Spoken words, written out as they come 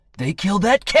they kill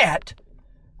that cat,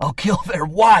 I'll kill their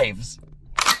wives.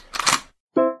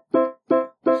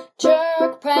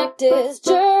 Jerk practice,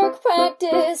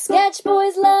 sketch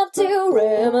boys love to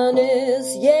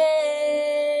reminisce, yeah.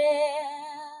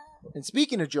 And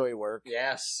speaking of Joey work,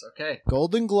 Yes, okay.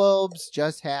 Golden Globes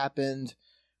just happened.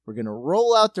 We're going to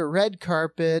roll out the red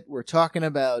carpet. We're talking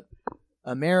about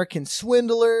American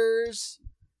swindlers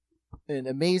and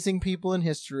amazing people in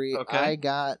history. Okay.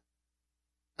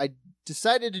 I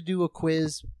decided to do a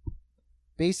quiz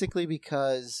basically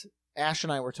because Ash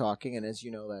and I were talking, and as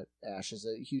you know, that Ash is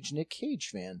a huge Nick Cage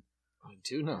fan. I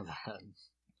do know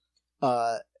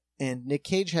that. And Nick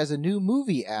Cage has a new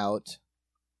movie out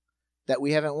that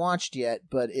we haven't watched yet,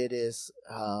 but it is,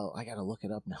 I gotta look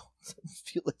it up now. I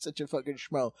feel like such a fucking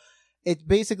schmo. It's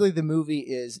basically, the movie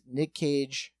is Nick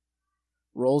Cage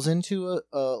rolls into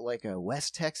a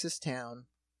West Texas town,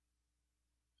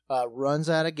 runs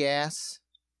out of gas,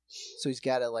 so he's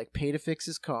gotta pay to fix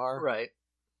his car. Right.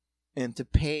 And to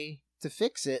pay to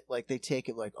fix it, they take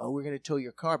it we're gonna tow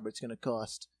your car, but it's gonna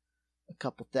cost a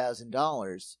couple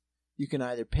 $1,000s. You can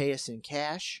either pay us in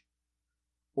cash,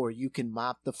 or you can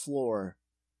mop the floor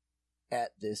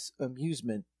at this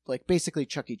amusement, basically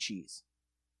Chuck E. Cheese.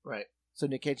 Right. So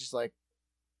Nick Cage is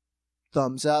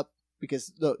thumbs up,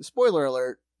 because, spoiler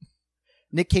alert,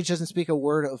 Nick Cage doesn't speak a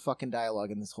word of fucking dialogue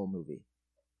in this whole movie.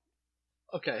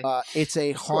 Okay. It's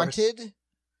a haunted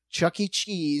Chuck E.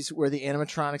 Cheese where the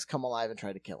animatronics come alive and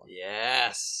try to kill him.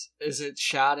 Yes. Is it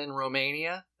shot in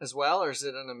Romania as well, or is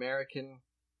it an American?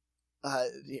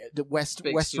 The West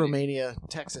studio. Romania,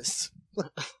 Texas.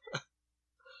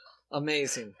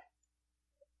 Amazing.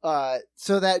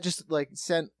 So that just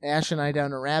sent Ash and I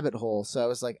down a rabbit hole. So I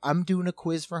was like, I'm doing a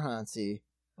quiz for Hansi.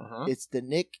 Uh-huh. It's the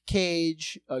Nick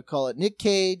Cage. I call it Nick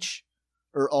Cage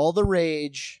or All the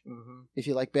Rage. Mm-hmm. If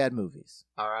you like bad movies.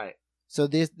 All right. So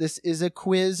this is a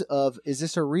quiz of, is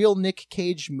this a real Nick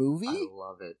Cage movie? I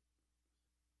love it.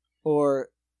 Or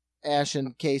Ash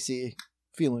and Casey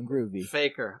feeling groovy?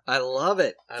 Faker. I love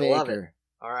it. I love it.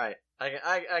 All right.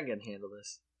 I can handle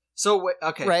this. So,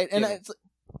 okay. Right. And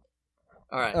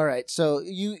all right. All right. So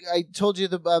I told you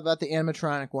about the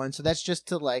animatronic one. So that's just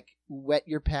to wet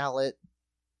your palate.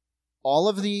 All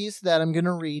of these that I'm going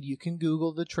to read, you can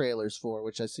Google the trailers for,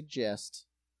 which I suggest.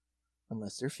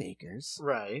 Unless they're fakers.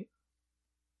 Right.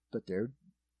 But they're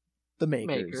the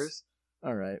makers.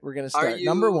 All right. We're going to start.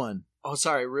 Number one. Oh,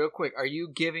 sorry. Real quick. Are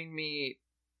you giving me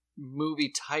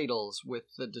movie titles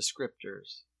with the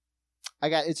descriptors?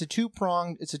 It's a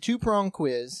two-prong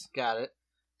quiz. Got it.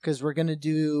 Because we're going to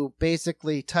do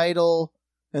basically title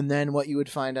and then what you would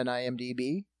find on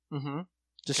IMDb. Mm-hmm.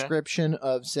 Description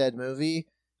of said movie.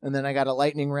 And then I got a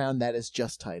lightning round that is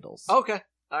just titles. Okay.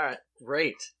 All right.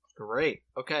 Great.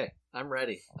 Okay. I'm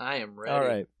ready. I am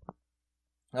ready.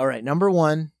 All right. Number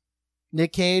one,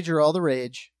 Nick Cage or All the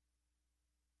Rage.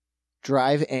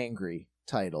 Drive Angry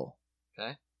title.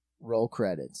 Okay. Roll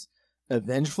credits. A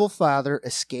vengeful father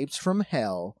escapes from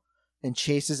hell and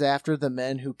chases after the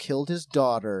men who killed his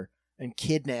daughter and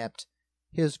kidnapped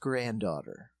his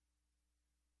granddaughter.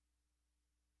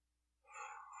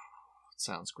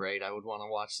 Sounds great. I would want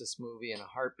to watch this movie in a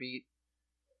heartbeat.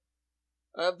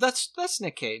 That's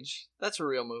Nick Cage. That's a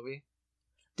real movie.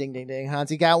 Ding, ding, ding.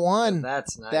 Hansi got one.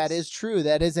 That's nice. That is true.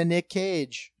 That is a Nick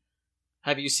Cage.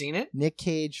 Have you seen it? Nick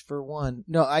Cage for one.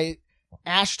 No,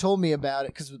 Ash told me about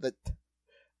it because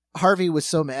Harvey was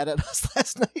so mad at us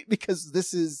last night because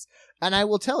this is, and I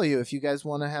will tell you, if you guys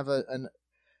want to have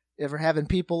ever having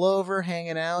people over,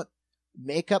 hanging out,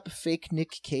 make up fake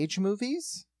Nick Cage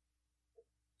movies.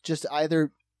 Just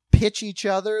either pitch each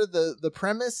other the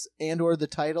premise and or the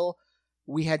title.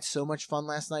 We had so much fun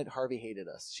last night. Harvey hated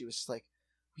us. She was just like,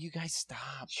 "Will you guys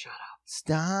stop? Shut up!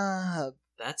 Stop!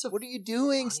 What are you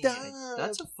doing? Stop!"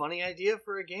 That's a funny idea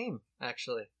for a game,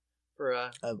 actually. For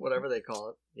whatever they call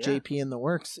it. Yeah. JP in the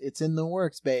works. It's in the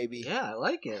works, baby. Yeah, I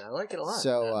like it. I like it a lot.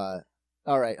 So,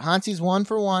 all right. Hansi's 1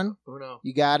 for 1. Uno.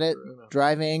 You got it. Uno.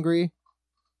 Drive Angry.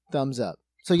 Thumbs up.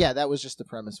 So, yeah, that was just the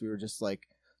premise. We were just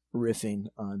riffing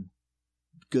on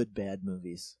good, bad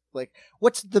movies.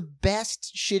 What's the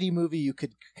best shitty movie you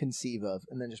could conceive of?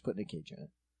 And then just put Nick Cage in it.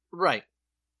 Right.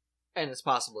 And it's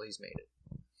possible he's made it.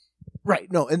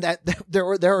 Right. No, and that there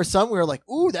were some we were like,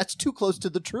 ooh, that's too close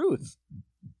to the truth.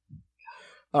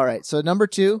 All right, so number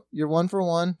 2, you're 1 for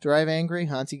 1. Drive Angry,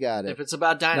 Hansi got it. If it's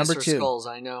about dinosaur Number 2. skulls,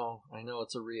 I know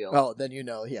it's a real. Oh, then you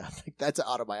know, yeah, that's an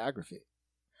autobiography.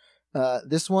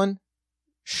 This one,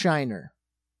 Shiner.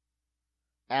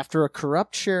 After a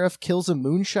corrupt sheriff kills a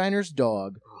moonshiner's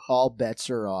dog, all bets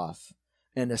are off,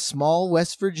 and a small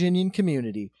West Virginian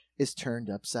community is turned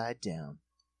upside down.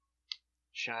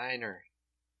 Shiner.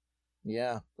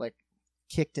 Yeah, like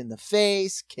kicked in the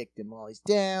face, kicked him while he's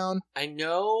down. I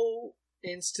know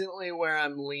instantly where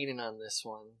I'm leaning on this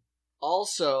one.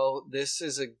 Also, this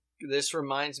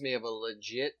reminds me of a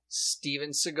legit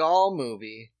Steven Seagal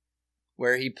movie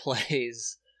where he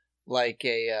plays like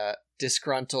a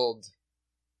disgruntled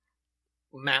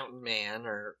mountain man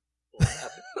or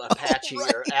Apache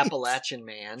right. or Appalachian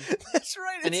man. That's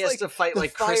right. And he has to fight the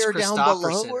like Chris fire down below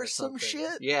Christopherson or or some something.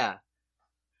 shit. Yeah.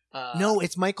 No,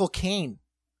 it's Michael Caine.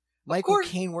 Michael course.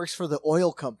 Caine works for the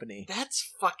oil company.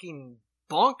 That's fucking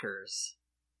bonkers.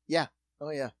 Yeah. Oh,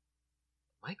 yeah.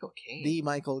 Michael Caine. The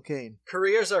Michael Caine.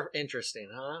 Careers are interesting,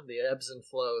 huh? The ebbs and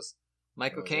flows.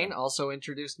 Michael Oh, Caine yeah. also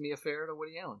introduced Mia Farrow to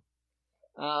Woody Allen.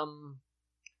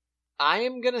 I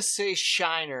am going to say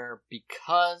Shiner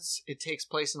because it takes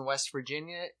place in West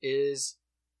Virginia is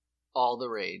all the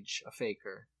rage, a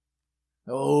faker.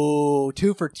 Oh,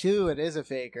 2 for 2. It is a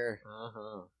faker.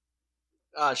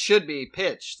 Should be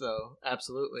pitched, though.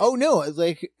 Absolutely. Oh, no.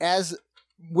 Like, as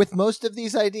with most of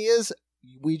these ideas,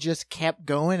 we just kept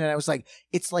going. And I was like,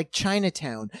 it's like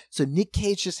Chinatown. So Nick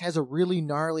Cage just has a really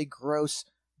gnarly, gross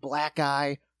black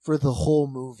eye for the whole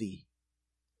movie.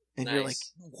 And you're like,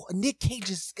 Nice. Nick Cage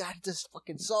has got this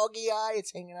fucking soggy eye.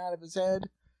 It's hanging out of his head.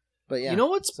 But yeah. You know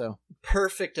what's So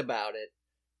perfect about it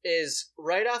is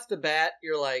right off the bat,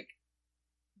 you're like,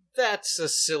 that's a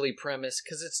silly premise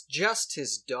because it's just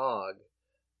his dog.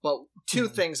 But two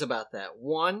things about that.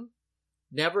 One,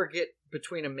 never get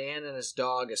between a man and his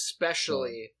dog,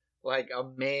 especially like a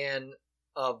man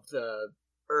of the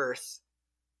earth,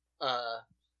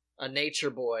 a nature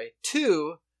boy.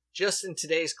 Two, just in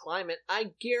today's climate,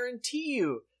 I guarantee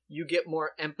you get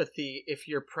more empathy if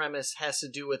your premise has to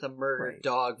do with a murdered Right.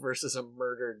 dog versus a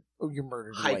murdered your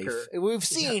murdered hiker. wife. We've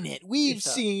seen it. We've Yeah.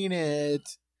 seen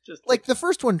it. just Like the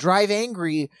first one, Drive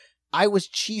Angry, I was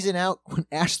cheesing out when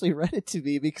Ashley read it to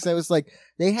me because I was like,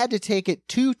 they had to take it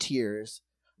 2 tiers.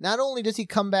 Not only does he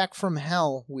come back from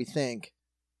hell, we think,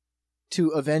 to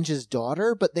avenge his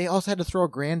daughter, but they also had to throw a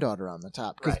granddaughter on the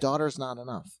top because Right. daughter's not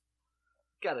enough.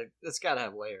 it's gotta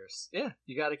have layers. Yeah,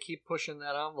 you gotta keep pushing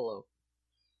that envelope.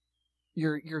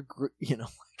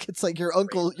 It's like your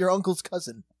uncle's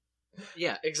cousin.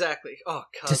 Yeah, exactly. Oh,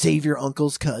 To cousin. save your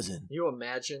uncle's cousin. You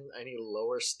imagine any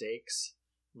lower stakes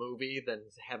movie than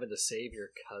having to save your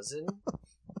cousin?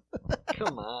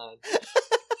 Come on.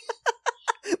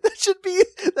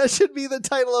 That should be the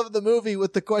title of the movie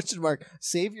with the question mark.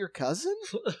 Save your cousin?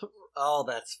 Oh,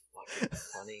 that's fucking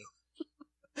funny.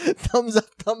 Thumbs up,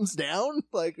 thumbs down?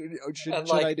 Like, should And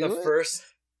I like do the it? first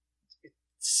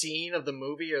scene of the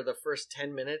movie or the first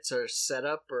 10 minutes are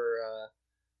setup or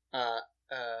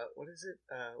what is it?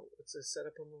 What's the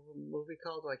setup of a movie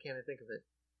called? Why can't I think of it?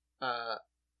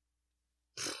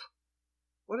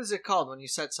 What is it called when you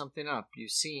set something up?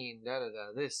 You've seen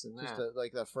this and that. Just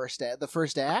like the first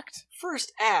act?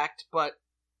 First act, but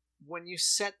when you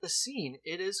set the scene,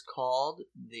 it is called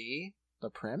the The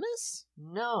premise?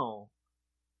 no.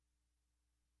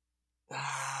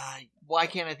 Why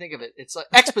can't I think of it? It's like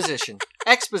exposition.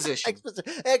 Exposition.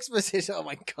 Exposition. Oh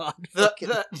my god. The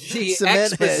Cement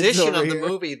heads exposition over of the here.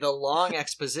 movie, the long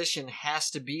exposition has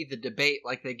to be the debate.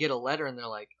 Like they get a letter and they're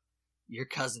like, "Your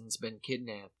cousin's been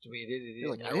kidnapped." You're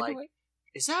like, And I they're didn't like,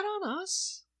 "Is that on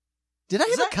us? Did I Is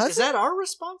have a that, cousin? is that our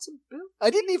responsibility? I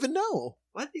didn't even know.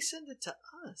 Why'd they send it to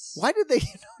us? Why did they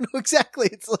know exactly?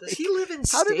 It's like, Does he live in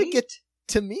how did it state? get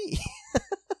to me?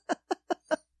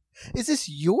 Is this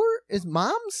is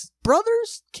mom's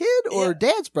brother's kid or Yeah.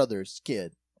 dad's brother's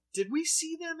kid? Did we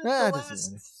see them in Ah, the it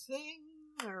doesn't last thing?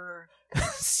 Or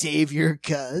Save your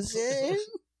cousin?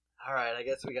 all right, I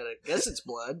guess we gotta. Guess it's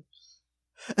blood.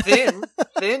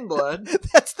 Thin blood.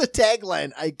 That's the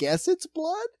tagline. I guess it's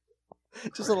blood?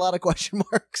 Just a lot of question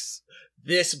marks.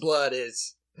 This blood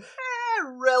is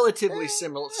relatively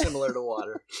similar to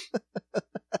water.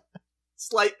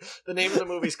 The name of the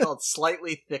movie is called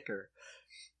Slightly Thicker.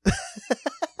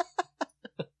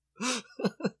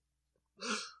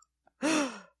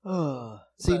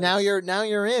 See, But- now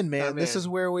you're in, man. I'm This in. is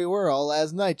where we were all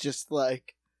last night. Just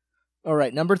like, all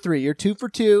right, number 3. You're 2 for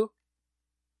 2.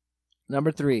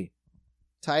 Number 3,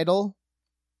 title,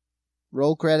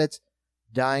 roll credits,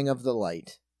 Dying of the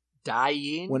Light.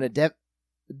 Dying. When a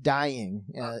dying,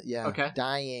 okay.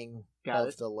 dying Got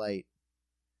of it. the light.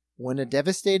 When a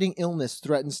devastating illness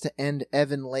threatens to end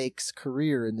Evan Lake's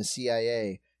career in the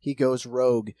CIA, he goes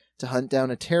rogue to hunt down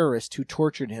a terrorist who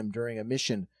tortured him during a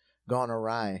mission gone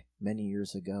awry many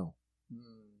years ago.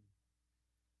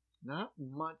 Not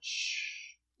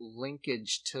much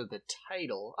linkage to the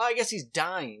title. Oh, I guess he's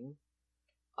dying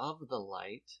of the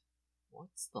light.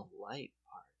 What's the light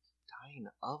part? Dying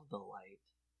of the light.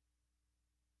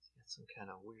 some kind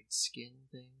of weird skin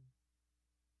thing.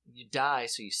 You die,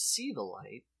 so you see the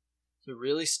light. It's a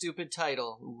really stupid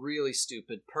title, really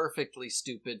stupid, perfectly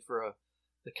stupid for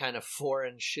the kind of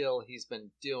foreign shill he's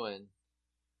been doing.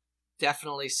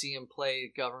 Definitely see him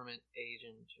play government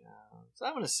agent Jones.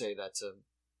 I'm gonna say that's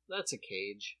a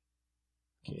Cage.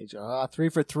 Cage. 3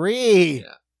 for 3.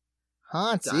 Yeah.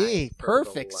 Hansi,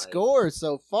 perfect score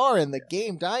so far in the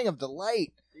game. Dying of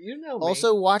Delight. You know me.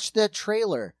 Also, watch that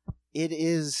trailer. It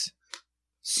is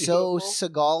so Beautiful.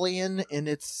 Seagalian, and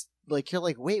it's like you're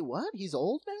like, wait, what? He's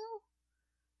old now?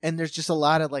 And there's just a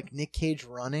lot of like Nick Cage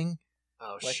running,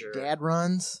 Oh, like sure. dad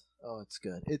runs. Oh, it's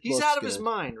good. He's looks out of good. his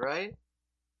mind, right?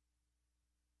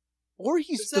 Or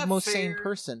he's Is the that most fair? sane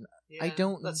person. Yeah, I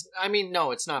don't.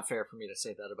 No, it's not fair for me to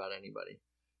say that about anybody.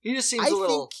 He just seems I a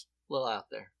little think out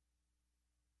there.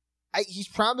 he's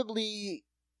probably,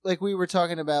 like we were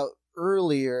talking about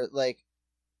earlier, like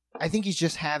I think he's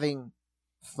just having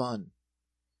fun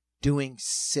doing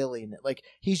silliness. Like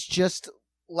he's just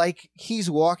like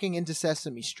he's walking into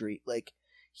Sesame Street. Like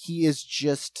he is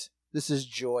just, this is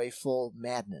joyful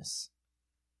madness.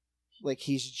 Like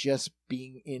he's just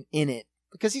being in it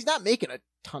because he's not making a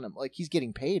ton of, like he's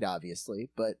getting paid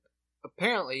obviously, but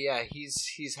Apparently, yeah,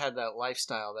 he's had that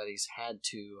lifestyle that he's had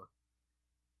to.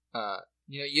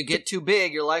 You get too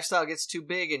big, your lifestyle gets too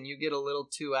big, and you get a little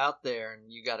too out there,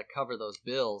 and you got to cover those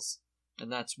bills,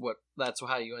 and that's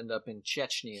how you end up in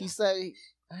Chechnya. he's like,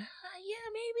 yeah,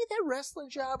 maybe that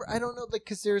wrestling job. I don't know,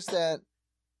 because there's that.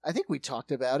 I think we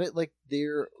talked about it. Like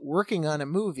they're working on a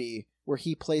movie where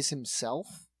he plays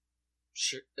himself,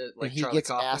 Sure, and like he Charlie gets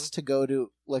Kaufman? asked to go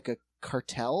to like a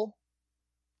cartel,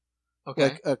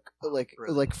 Okay,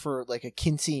 like for like a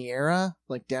quinceañera,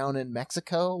 like down in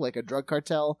Mexico, like a drug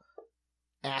cartel.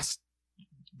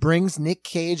 Brings Nick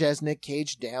Cage as Nick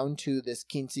Cage down to this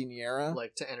quinceañera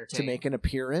like to entertain, to make an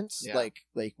appearance. Yeah.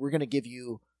 Like we're gonna give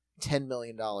you $10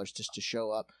 million just to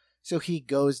show up. So he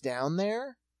goes down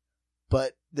there,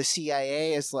 but the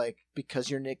CIA is like, because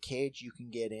you're Nick Cage, you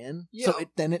can get in. Yeah, so it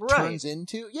right. turns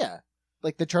into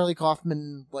like the Charlie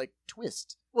Kaufman like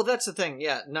twist. Well, that's the thing,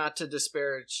 yeah. Not to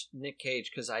disparage Nick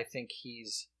Cage, because I think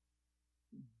he's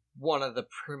one of the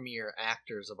premier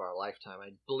actors of our lifetime.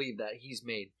 I believe that he's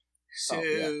made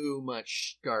so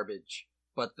much garbage,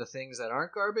 but the things that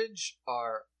aren't garbage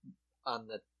are on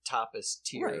the toppest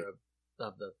tier Right.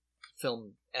 of the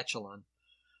film echelon.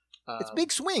 It's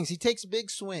big swings. He takes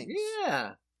big swings.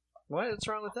 Yeah. What's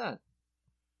wrong with that?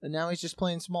 And now he's just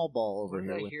playing small ball over What did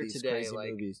here I with hear these today, crazy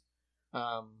like- movies.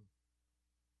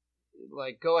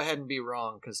 Like, go ahead and be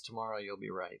wrong, because tomorrow you'll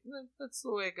be right. That's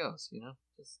the way it goes, you know?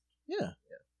 Yeah.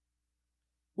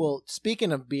 Well,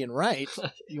 speaking of being right,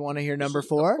 you want to hear number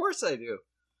 4? Of course I do.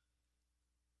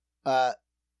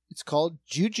 It's called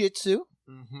Jiu-Jitsu.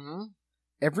 Mm-hmm.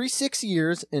 Every 6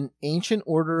 years, an ancient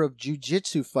order of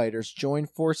jiu-jitsu fighters join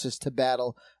forces to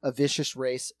battle a vicious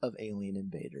race of alien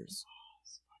invaders.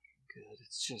 Good.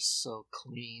 It's just so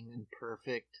clean and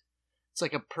perfect. It's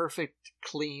like a perfect,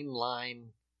 clean line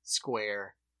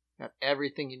square. Got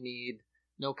everything you need.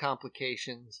 No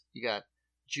complications. You got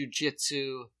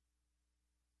jujitsu,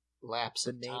 lapse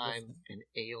The of name of time, and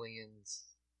aliens,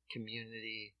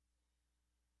 community.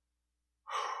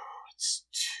 It's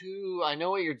too... I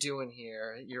know what you're doing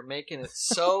here. You're making it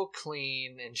so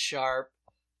clean and sharp,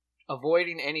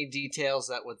 avoiding any details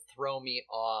that would throw me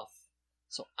off.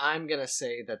 So I'm going to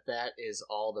say that is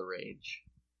all the rage.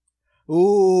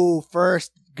 Ooh,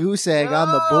 first goose egg on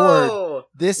the board. No!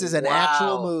 This is an Wow.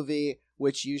 actual movie,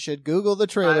 which you should Google the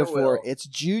trailer I for. will. It's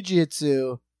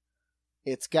Jiu-Jitsu.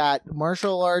 It's got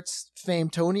martial arts fame.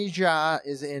 Tony Jaa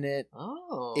is in it.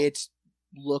 Oh. It's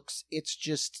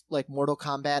just like Mortal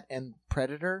Kombat and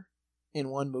Predator in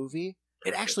one movie.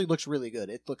 It Perfect. actually looks really good.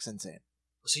 It looks insane.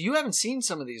 So you haven't seen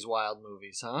some of these wild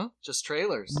movies, huh? Just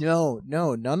trailers. No,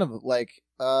 none of it. Like,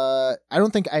 I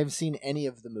don't think I've seen any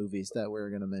of the movies that we're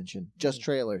gonna mention. Just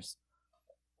trailers.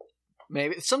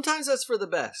 Maybe sometimes that's for the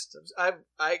best.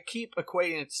 I keep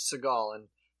equating it to Seagal, and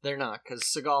they're not, because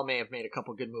Seagal may have made a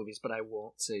couple good movies, but I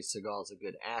won't say Seagal's a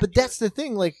good actor. But that's the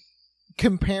thing, like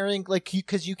comparing, like,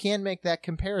 because you can make that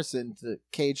comparison to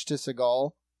Cage to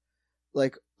Seagal.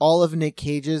 Like all of Nick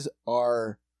Cage's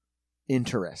are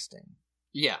interesting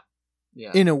yeah.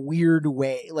 in a weird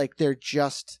way. Like they're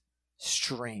just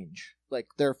strange. Like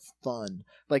they're fun.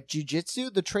 Like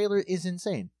Jiu-Jitsu, the trailer is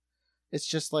insane. It's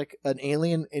just like an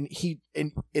alien,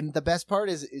 and the best part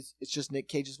is it's just Nick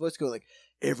Cage's voice going like,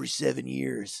 every 7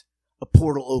 years a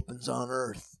portal opens on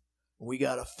Earth. We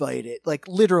gotta fight it. Like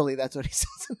literally, that's what he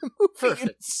says in the movie. Perfect. And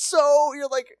it's so you're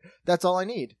like, that's all I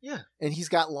need. Yeah. And he's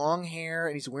got long hair,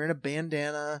 and he's wearing a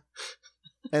bandana,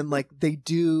 and like they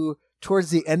do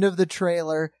towards the end of the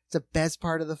trailer. It's the best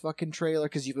part of the fucking trailer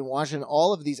because you've been watching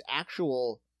all of these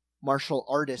actual martial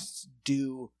artists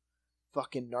do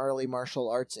fucking gnarly martial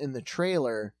arts in the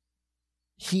trailer.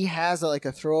 He has a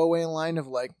throwaway line of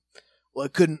like, well, I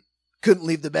couldn't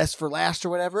leave the best for last or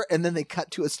whatever, and then they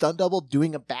cut to a stunt double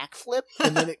doing a backflip,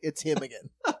 and then it's him again.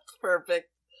 Perfect.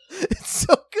 It's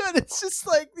so good. It's just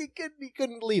like he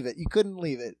couldn't leave it. You couldn't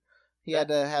leave it. He had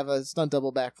to have a stunt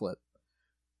double backflip.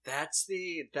 That's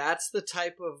the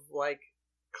type of like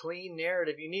clean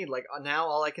narrative you need. Like now,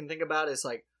 all I can think about is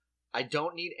like, I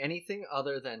don't need anything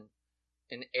other than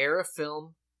an era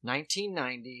film,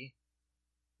 1990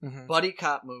 buddy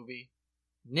cop movie,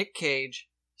 Nick Cage,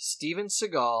 Steven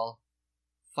Seagal,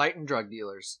 fighting drug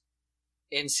dealers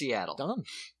in Seattle. Done.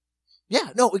 Yeah,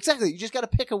 no, exactly. You just got to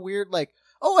pick a weird, like,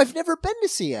 oh, I've never been to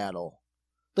Seattle.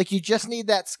 Like, you just need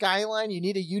that skyline. You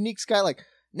need a unique sky, like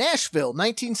Nashville,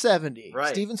 1970. Right.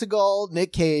 Steven Seagal,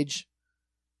 Nick Cage.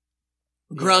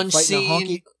 Grunge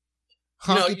scene.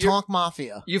 Honky-tonk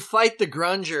mafia. You fight the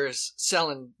grungers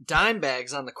selling dime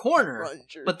bags on the corner,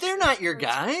 but they're not your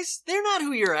guys. They're not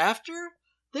who you're after.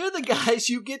 They're the guys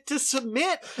you get to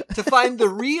submit to find the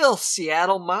real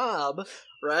Seattle mob,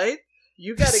 right?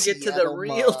 You got to get to the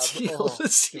real deal. Oh, the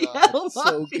Seattle mob.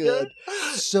 So good.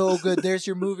 So good. There's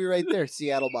your movie right there,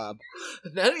 Seattle Mob.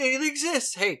 That it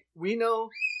exists. Hey, we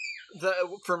know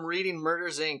from reading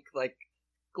Murders, Inc., like,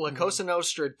 La Cosa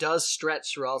Nostra does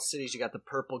stretch through all cities. You got the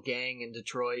Purple Gang in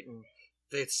Detroit, and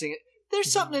they sing it. There's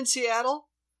something in Seattle.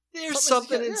 There's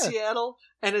something in Seattle,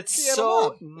 and it's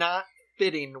Seattle not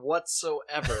fitting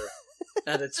whatsoever.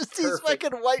 And it's just perfect. These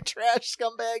fucking white trash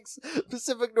scumbags,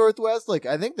 Pacific Northwest. Like,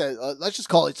 I think that let's just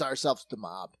call ourselves the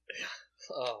mob.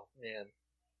 Oh man,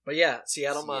 but yeah,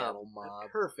 Seattle Mob.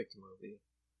 Perfect movie.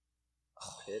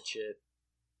 Pitch it.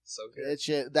 So good. Pitch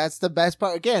it. That's the best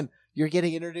part. Again, you're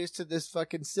getting introduced to this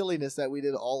fucking silliness that we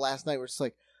did all last night. We're just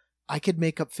like, I could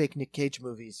make up fake Nick Cage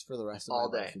movies for the rest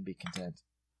of my life and be content.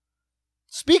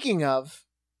 Speaking of,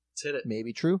 let's hit it.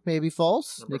 Maybe true, maybe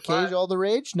false. Number Nick 5. Cage, all the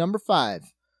rage. Number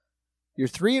 5. You're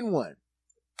 3 and 1.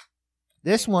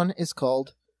 This one is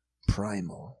called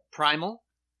Primal. Primal?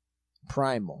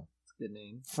 Primal. Good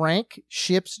name. Frank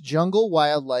ships jungle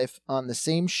wildlife on the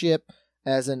same ship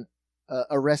as an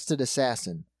arrested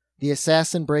assassin. The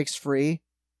assassin breaks free,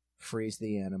 frees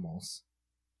the animals.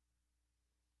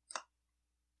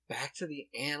 Back to the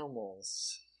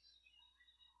animals.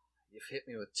 You've hit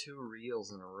me with 2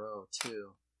 reels in a row, too.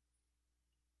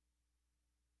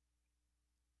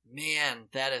 Man,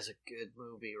 that is a good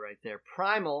movie right there.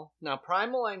 Primal. Now,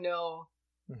 Primal, I know,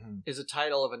 is a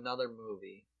title of another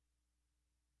movie.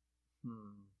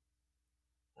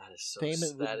 That is so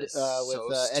famous with Ed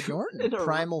stupid. Norton.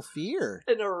 Primal Fear.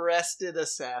 An arrested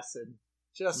assassin.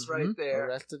 Just right there.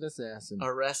 Arrested assassin.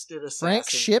 Arrested assassin. Frank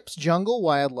ships jungle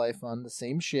wildlife on the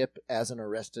same ship as an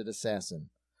arrested assassin.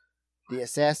 The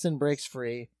assassin breaks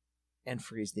free and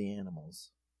frees the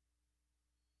animals.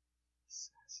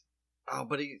 Oh,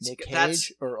 but Nick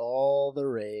Cage or all the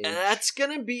rage. And that's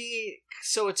gonna be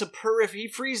so. It's if he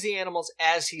frees the animals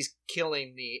as he's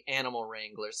killing the animal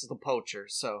wranglers, the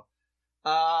poachers. So,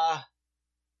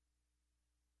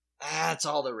 it's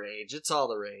all the rage. It's all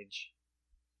the rage.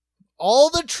 All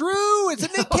the true. It's a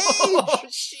Nick Cage. Oh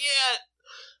shit!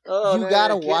 Oh, you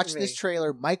gotta watch this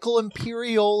trailer. Michael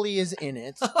Imperioli is in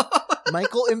it.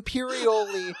 Michael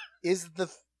Imperioli is the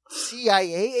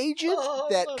CIA agent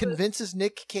that convinces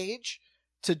Nick Cage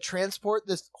to transport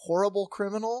this horrible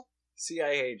criminal.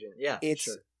 CIA agent, yeah. It's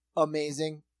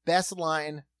amazing. Best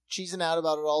line. Cheesing out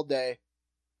about it all day.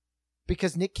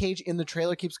 Because Nick Cage in the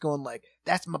trailer keeps going like,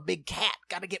 that's my big cat.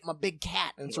 Gotta get my big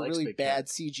cat. And it's a really bad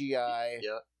CGI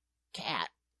cat.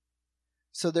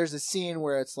 So there's a scene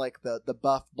where it's like the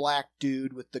buff black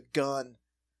dude with the gun.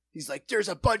 He's like, there's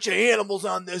a bunch of animals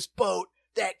on this boat.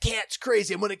 That cat's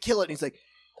crazy. I'm gonna kill it. And he's like,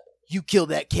 you kill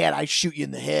that cat, I shoot you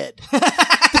in the head.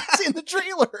 That's in the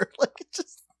trailer. Like, it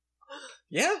just...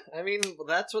 Yeah, I mean,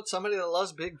 that's what somebody that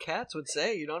loves big cats would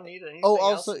say. You don't need anything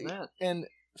else than that. And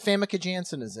Famke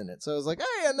Janssen is in it. So I was like,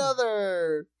 hey,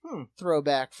 another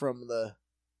throwback from the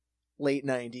late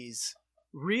 90s.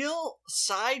 Real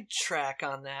sidetrack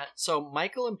on that. So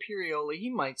Michael Imperioli, he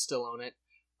might still own it,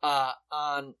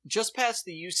 on just past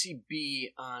the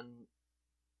UCB on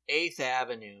 8th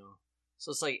Avenue. So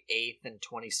it's like 8th and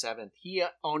 27th. He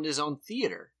owned his own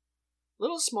theater.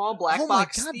 Little small black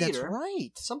box theater. That's right.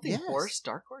 Something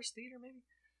Dark Horse Theater maybe?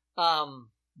 No.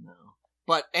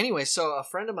 But anyway, so a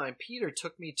friend of mine, Peter,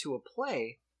 took me to a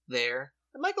play there.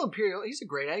 And Michael Imperioli, he's a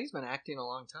great actor. He's been acting a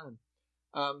long time.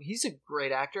 He's a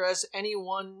great actor, as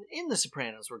anyone in The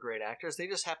Sopranos were great actors. They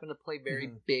just happen to play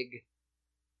very bigger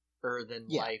than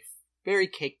life very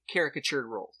caricatured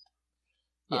roles.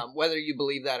 Yeah. Whether you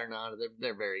believe that or not,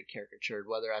 they're very caricatured.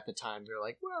 Whether at the time they're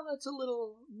like, well, that's a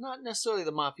little, not necessarily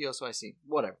the mafioso I see,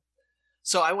 whatever.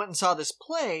 So I went and saw this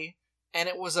play, and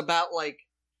it was about like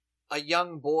a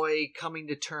young boy coming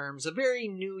to terms, a very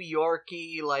New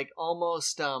Yorky, like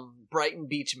almost Brighton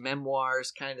Beach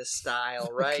Memoirs kind of style,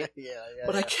 right? Okay, yeah.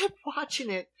 But I kept watching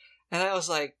it, and I was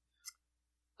like,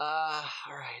 all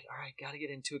right, gotta get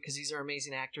into it because these are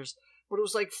amazing actors. But it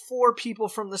was like 4 people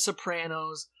from The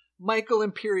Sopranos, Michael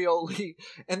Imperioli,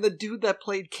 and the dude that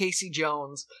played Casey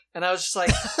Jones. And I was just like,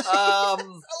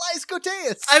 Elias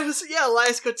Koteas.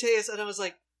 Elias Koteas. And I was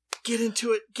like, get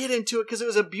into it, because it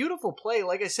was a beautiful play.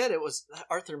 Like I said, it was,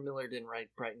 Arthur Miller didn't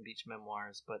write Brighton Beach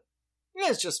Memoirs, but yeah,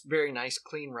 it's just very nice,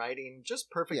 clean writing, just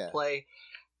perfect play.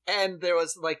 And there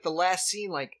was like the last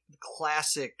scene, like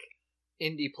classic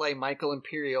indie play, Michael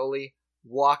Imperioli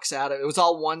walks out of it was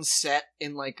all one set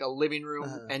in like a living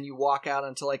room, and you walk out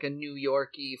onto like a New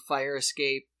Yorky fire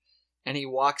escape, and he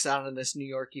walks out on this New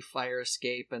Yorky fire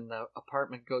escape, and the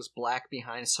apartment goes black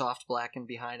behind, soft blackened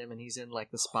behind him, and he's in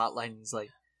like the spotlight, and he's like,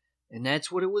 and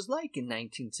that's what it was like in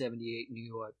 1978 New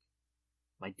York.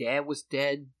 My dad was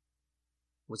dead.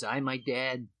 Was I my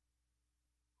dad?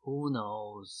 Who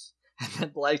knows? And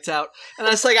then lights out, and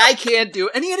I was like, I can't do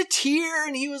it. And he had a tear,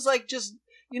 and he was like, just,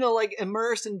 like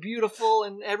immersed and beautiful,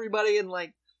 and everybody, and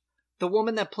like the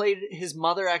woman that played his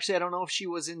mother, actually, I don't know if she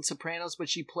was in Sopranos, but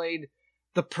she played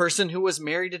the person who was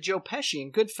married to Joe Pesci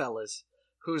in Goodfellas,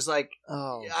 who's like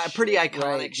pretty iconic.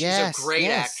 Right. She's a great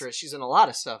actress. She's in a lot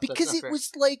of stuff. Because it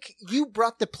was like, you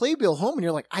brought the playbill home, and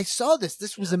you're like, I saw this.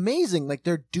 This was amazing. Like,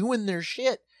 they're doing their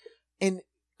shit. And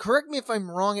correct me if I'm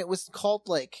wrong, it was called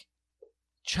like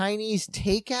Chinese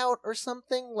takeout or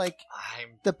something. Like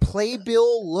the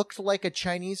playbill looked like a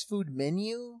Chinese food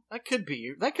menu. That could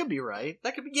be right.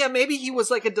 That could be, yeah, maybe he was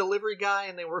like a delivery guy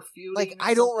and they were feuding. Like,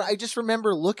 I just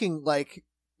remember looking like,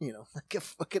 like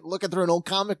fucking looking through an old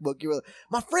comic book. You were like,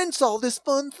 my friend saw this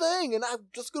fun thing and I'm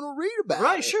just going to read about it.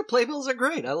 Right, sure. Playbills are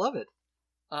great. I love it.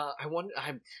 I wonder,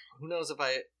 who knows if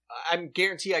I'm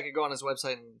guarantee I could go on his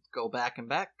website and go back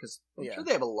because I'm sure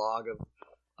they have a log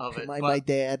of it. Am I my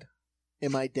dad?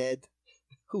 Am I dead?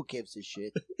 Who gives a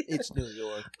shit? It's New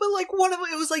York. But like one of them,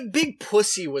 it was like Big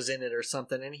Pussy was in it or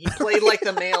something, and he played like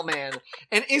the mailman.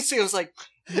 And instantly I was like,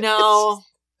 no,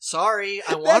 sorry,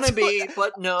 I want to be,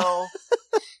 but no.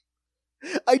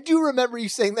 I do remember you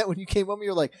saying that when you came home. You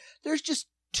were like, there's just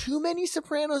too many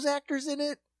Sopranos actors in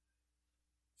it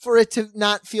for it to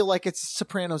not feel like it's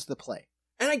Sopranos the play.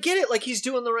 And I get it, like he's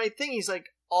doing the right thing. He's like,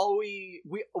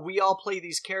 we all play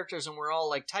these characters and we're all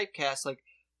like typecast, like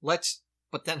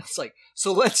but then it's like,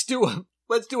 so let's do a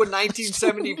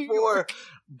 1974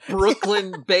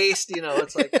 Brooklyn based,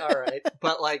 it's like, all right.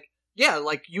 But like, yeah,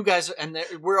 like you guys, and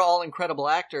we're all incredible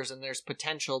actors, and there's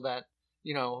potential that,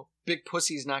 Big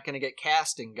Pussy's not going to get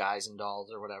cast in Guys and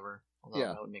Dolls or whatever. Although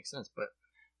that would make sense. But,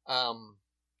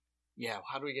 yeah,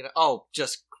 how do we get it? Oh,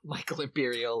 just Michael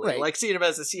Imperioli. Right. Like seeing him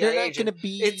as a CIA agent.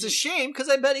 Be... It's a shame because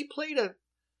I bet he played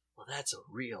well, that's a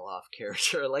real off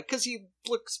character. Like, because he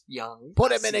looks young.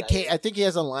 Put him in a cage. I think he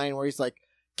has a line where he's like,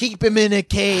 keep him in a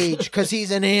cage because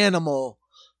he's an animal.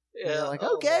 Yeah. Like,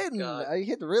 okay.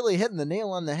 And really hitting the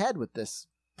nail on the head with this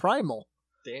primal.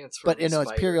 Dance from But, it's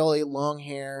Imperioli, long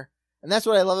hair. And that's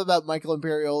what I love about Michael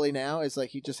Imperioli now is like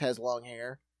he just has long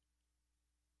hair.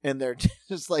 And they're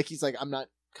just like, he's like, I'm not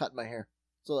cutting my hair.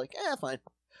 So like, fine.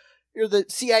 You're the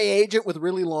CIA agent with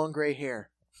really long gray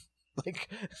hair. Like...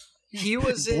 He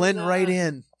was blend right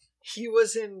in. He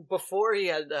was in before he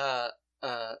had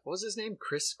what was his name?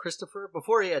 Christopher?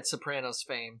 Before he had Sopranos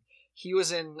fame. He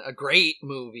was in a great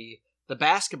movie, The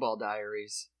Basketball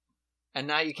Diaries. And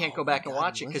now you can't go back and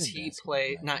watch it because he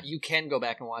played you can go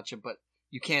back and watch it, but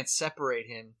you can't separate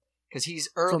him because he's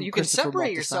early. You can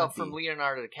separate yourself from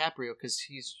Leonardo DiCaprio because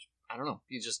he's, I don't know,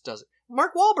 he just does it.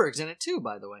 Mark Wahlberg's in it too,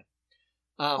 by the way.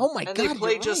 Oh my God, they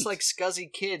play you're just right. like scuzzy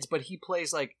kids, but he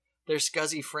plays like their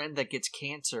scuzzy friend that gets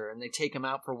cancer, and they take him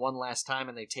out for one last time,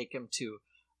 and they take him to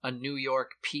a New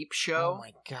York peep show. Oh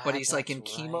my God, but he's like in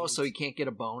chemo, right. so he can't get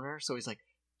a boner. So he's like,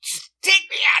 "Just take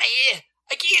me out of here!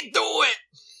 I can't do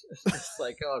it." It's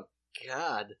like, oh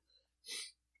God,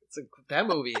 that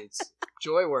movie. It's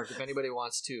joy work. If anybody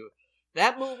wants to,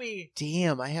 that movie.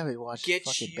 Damn, I haven't watched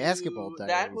fucking Basketball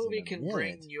Diaries. That movie can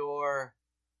bring your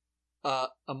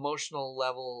emotional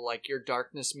level, like your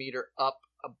darkness meter, up.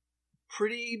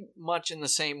 Pretty much in the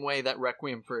same way that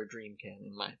Requiem for a Dream can,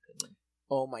 in my opinion.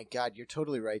 Oh my God, you're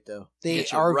totally right, though. They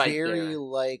You're are right very, there.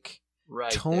 like,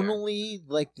 right tonally, there.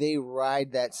 like, they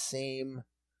ride that same,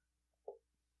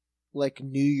 like,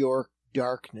 New York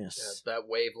darkness, that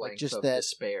wavelength just of that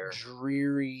despair.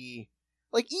 dreary.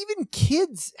 Like even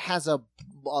kids has a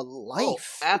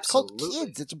life. Oh, It's called absolutely.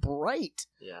 Kids. It's bright,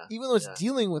 Yeah. even though it's Yeah.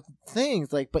 dealing with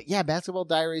things like. But yeah, Basketball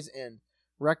Diaries and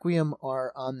Requiem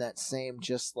are on that same.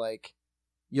 Just like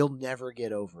you'll never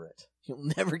get over it. You'll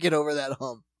never get over that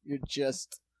hump. You're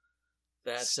just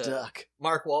That stuck.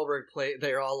 Mark Wahlberg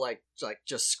they're all like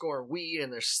just scoring weed,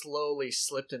 and they're slowly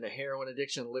slipped into heroin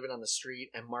addiction, living on the street.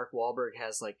 And Mark Wahlberg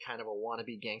has like kind of a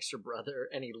wannabe gangster brother,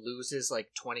 and he loses like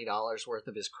 $20 worth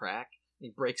of his crack. And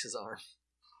he breaks his arm.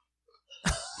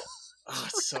 Oh,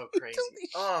 it's so crazy.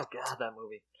 Oh god, that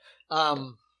movie.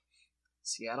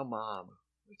 Seattle Mom.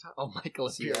 Michael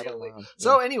Imperioli.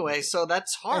 So anyway, so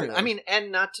that's hard. Anyway. I mean,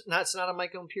 and it's not a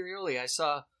Michael Imperioli. I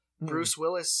saw Bruce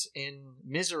Willis in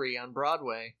Misery on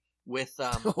Broadway with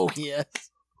Oh yes.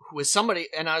 with somebody,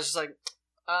 and I was just like,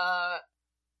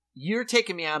 you're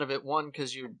taking me out of it. One,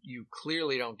 because you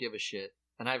clearly don't give a shit,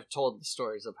 and I've told the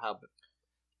stories of how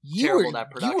terrible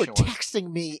that production You were was.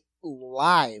 texting me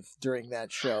live during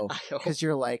that show I hope- because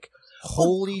you're like,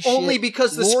 "Holy shit!" only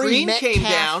because the Laurie screen came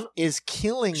Metcalf down. is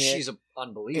killing it. She's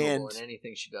unbelievable And- in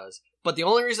anything she does. But the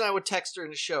only reason I would text her in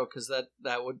the show because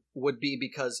that would be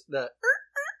because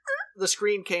the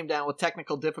screen came down with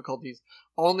technical difficulties.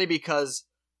 Only because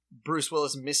Bruce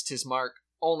Willis missed his mark.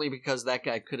 Only because that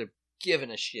guy could have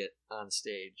given a shit on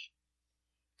stage.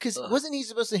 Because Ugh. wasn't he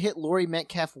supposed to hit Laurie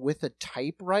Metcalf with a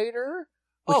typewriter?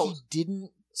 But Oh. he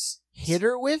didn't hit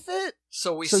her with it.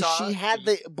 So we So saw she had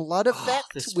the blood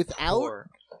effect without.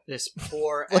 This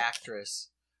poor Like- actress.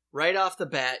 Right off the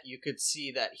bat, you could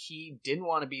see that he didn't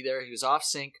want to be there. He was off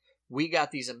sync. We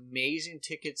got these amazing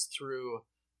tickets through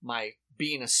my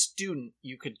being a student.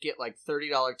 You could get like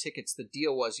 $30 tickets. The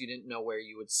deal was you didn't know where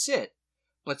you would sit.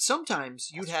 But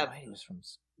sometimes you'd That's have, right, it was from.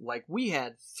 like we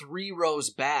had 3 rows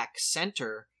back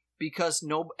center because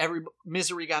every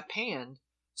Misery got panned.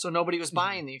 So nobody was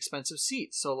buying the expensive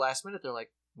seats. So last minute they're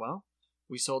like, well,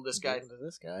 we sold this guy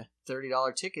This guy.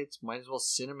 $30 tickets, might as well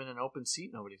sit him in an open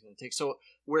seat nobody's going to take. So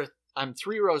I'm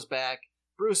 3 rows back.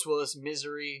 Bruce Willis,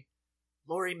 Misery,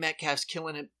 Laurie Metcalf's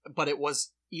killing it, but it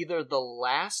was either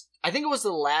I think it was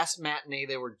the last matinee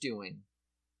they were doing.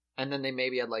 And then they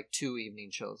maybe had like 2 evening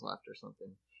shows left or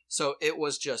something. So it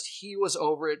was just, he was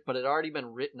over it, but it had already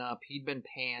been written up. He'd been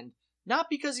panned. Not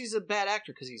because he's a bad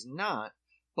actor, because he's not,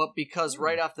 but because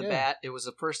right off the bat, it was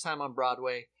the first time on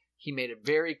Broadway. He made it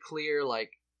very clear,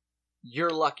 like, you're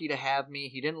lucky to have me.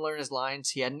 He didn't learn his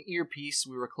lines. He had an earpiece.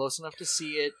 We were close enough to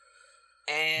see it.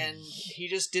 And he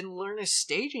just didn't learn his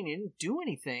staging. He didn't do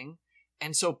anything.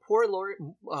 And so poor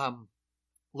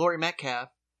Laurie Metcalf,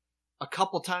 a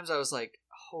couple times I was like,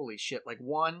 holy shit. Like,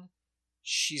 one,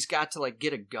 she's got to, like,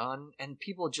 get a gun. And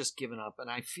people had just given up. And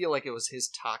I feel like it was his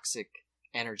toxic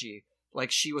energy.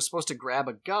 Like, she was supposed to grab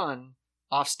a gun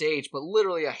off stage, but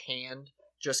literally a hand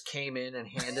just came in and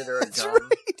handed her a gun.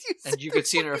 And you could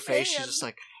see in her face, she's just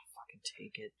like, fucking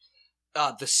take it.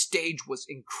 The stage was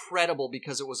incredible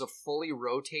because it was a fully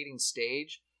rotating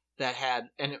stage that had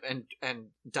and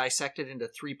dissected into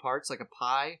 3 parts like a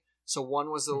pie. So one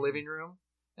was the living room,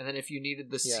 and then if you needed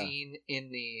the scene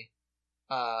in the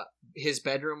his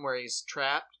bedroom where he's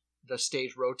trapped, the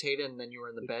stage rotated, and then you were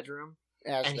in the bedroom.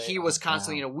 And he was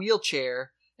constantly in a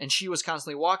wheelchair, and she was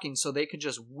constantly walking, so they could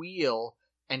just wheel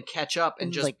and catch up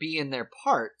and just be in their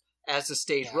part as the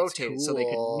stage rotated, so they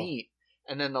could meet.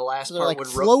 And then the last So they're part like would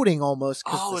floating almost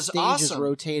because Oh, it the was stage is awesome.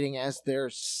 rotating as they're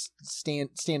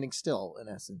standing still, in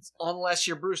essence. Unless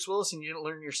you're Bruce Willis and you didn't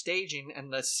learn your staging,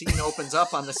 and the scene opens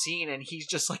up on the scene, and he's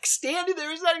just like standing there.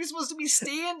 He's not even supposed to be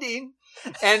standing,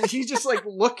 and he's just like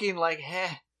looking like,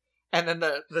 heh. And then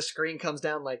the screen comes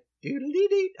down like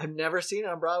doodly-dee. I've never seen it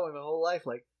on Broadway my whole life,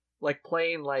 like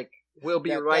playing like "We'll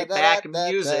be right back"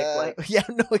 music, like yeah,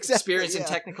 no, exactly. experiencing yeah.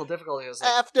 technical difficulty. I was like,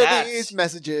 After that's these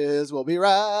messages, we'll be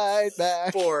right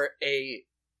back. for a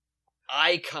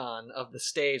icon of the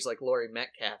stage like Laurie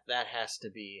Metcalf, that has to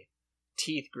be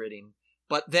teeth gritting.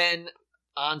 But then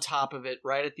on top of it,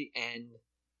 right at the end,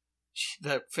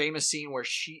 the famous scene where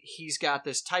he's got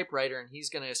this typewriter and he's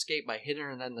going to escape by hitting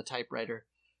her and then the typewriter.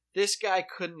 This guy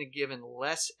couldn't have given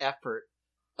less effort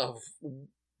of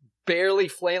barely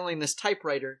flailing this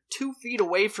typewriter 2 feet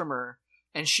away from her,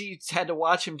 and she had to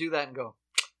watch him do that and go,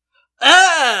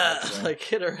 like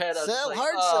hit her head. I was Sell, like,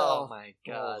 hard oh sell. my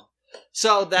god.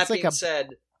 So that It's like being said,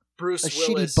 Bruce a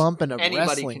Willis, shitty bump in a anybody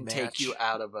wrestling can match. take you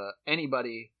out of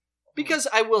anybody. Because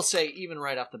I will say, even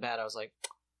right off the bat, I was like,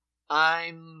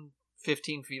 I'm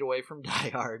 15 feet away from Die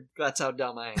Hard. That's how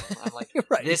dumb I am. I'm like,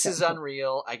 Right, this yeah. is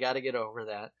unreal. I got to get over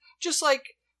that. Just like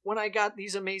when I got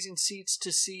these amazing seats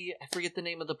to see, I forget the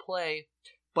name of the play,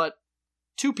 but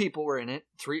 2 people were in it.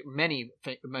 Many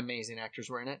amazing actors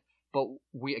were in it. But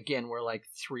we're like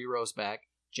 3 rows back.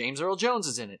 James Earl Jones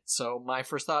is in it. So my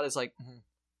first thought is like,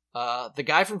 the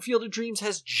guy from Field of Dreams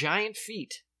has giant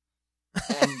feet.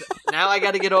 And now I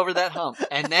got to get over that hump.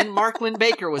 And then Mark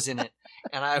Lynn-Baker was in it.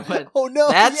 And I went, Oh no,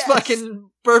 that's yes. fucking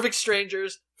Perfect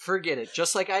Strangers. Forget it.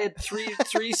 Just like I had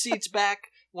three seats back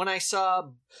when I saw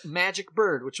Magic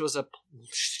Bird, which was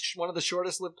one of the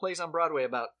shortest lived plays on Broadway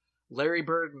about Larry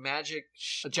Bird, Magic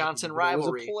Johnson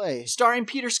rivalry, It was a play. starring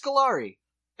Peter Scolari.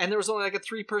 And there was only like a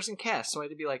 3-person cast, so I had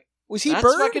to be like, Was he that's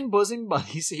Bird? fucking bosom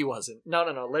buddies. He wasn't. No.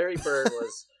 Larry Bird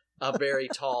was a very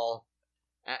tall.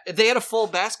 They had a full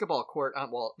basketball court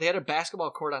on. Well, they had a basketball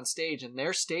court on stage, and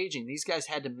they're staging. These guys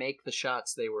had to make the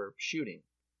shots they were shooting.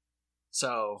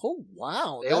 So, Oh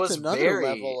wow, It that's was another very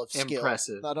level of skill.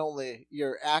 impressive. Not only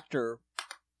your actor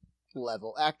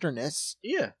level, actorness,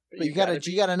 yeah, but you got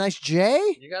a nice J.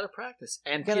 You got to practice.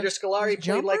 And You got Peter a Scolari played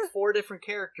jumper? like 4 different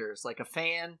characters, like a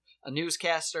fan, a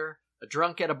newscaster, a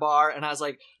drunk at a bar, and I was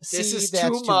like, "This See, is that's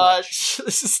too much.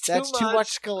 This is too That's much. too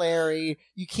much Scolari.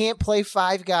 You can't play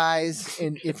 5 guys,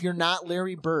 and if you're not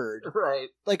Larry Bird, Right?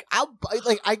 like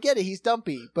I get it. He's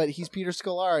dumpy, but he's Peter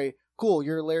Scolari. Cool,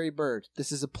 you're Larry Bird.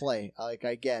 This is a play. Like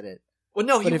I get it. Well,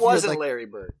 no, But he if you're, wasn't like, Larry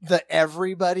Bird. The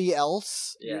everybody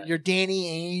else, Yeah. you're Danny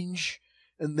Ainge,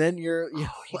 and then you're Oh,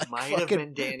 he like might have fucking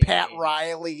been Danny Pat Ainge.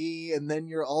 Riley, and then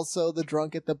you're also the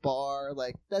drunk at the bar.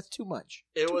 Like that's too much.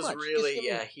 It Too was much. really, Just give me-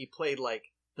 yeah. He played like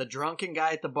the drunken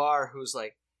guy at the bar who's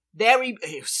like and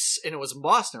it was in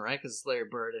Boston, right? Because it's Larry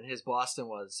Bird, and his Boston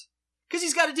was because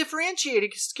he's got to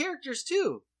differentiate his characters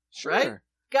too. Sure. Right?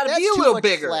 Got to That's be a too little much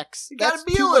bigger. Flex. You got to That's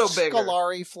be a too little much bigger.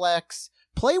 Scolari flex.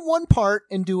 Play one part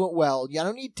and do it well. You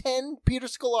don't need 10 Peter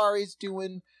Scolaris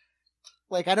doing.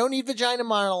 Like, I don't need Vagina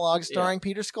Monologue starring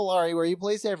Peter Scolari where he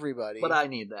plays everybody. But I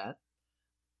need that,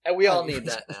 and we all need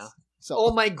that now. So,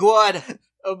 Oh my god,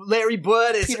 Larry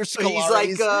Bird is Peter he's like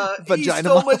Scolari's he's vagina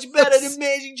so much better monologues. than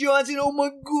Magic Johnson. Oh my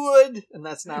god, and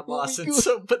that's not Oh my Boston. God.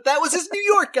 So, but that was his New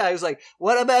York guy who's like,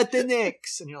 "What about the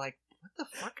Knicks?" And you're like, "What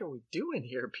the fuck are we doing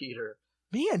here, Peter?"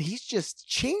 man, he's just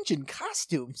changing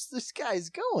costumes. This guy's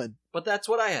going. But that's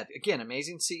what I had. Again,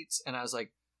 amazing seats, and I was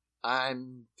like,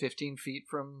 I'm 15 feet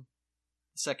from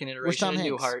the second Where's iteration Tom of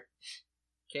Hanks? Newhart.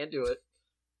 Can't do it.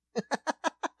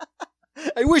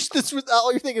 I wish this was.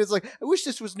 All you're thinking is like, I wish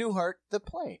this was Newhart, the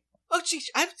play. Oh,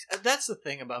 geez, that's the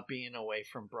thing about being away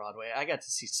from Broadway. I got to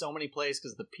see so many plays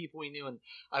because the people we knew, and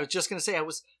I was just going to say I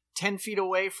was 10 feet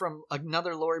away from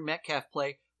another Laurie Metcalf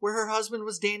play where her husband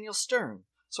was Daniel Stern.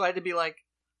 So I had to be like,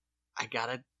 I got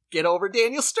to get over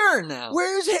Daniel Stern now.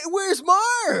 Where's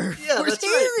Marv? Yeah, Where's that's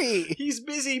right. Harry? He's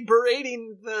busy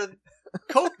berating the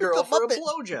coat girl The for a Muppet.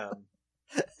 blowjob.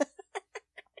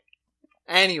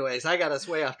 Anyways, I got us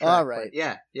way off track. All right. but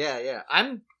yeah.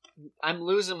 I'm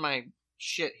losing my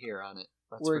shit here on it.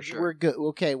 That's for sure. We're good.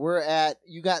 Okay, we're at.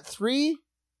 You got three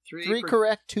Three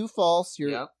correct, 2 false. You're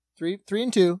Yep. 3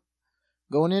 and 2.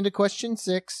 Going into question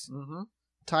 6. Mm-hmm.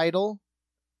 Title: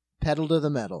 Pedal to the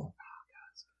Metal.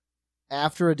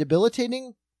 After a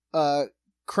debilitating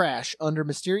crash under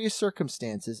mysterious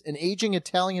circumstances, an aging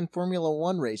Italian Formula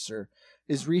One racer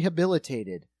is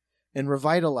rehabilitated and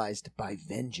revitalized by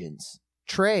vengeance.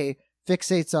 Trey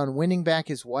fixates on winning back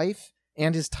his wife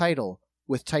and his title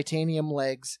with titanium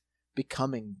legs,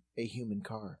 becoming a human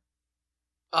car.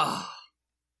 Ah.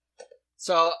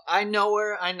 So I know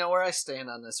where I stand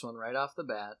on this one right off the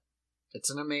bat. It's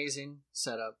an amazing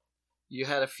setup. You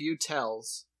had a few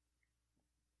tells.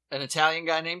 An Italian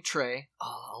guy named Trey.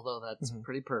 Oh, although that's Mhm.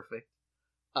 pretty perfect.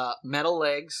 Metal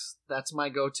legs. That's my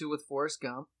go-to with Forrest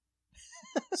Gump.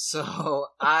 So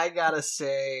I gotta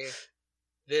say,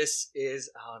 this is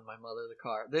and my mother the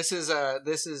car. This is a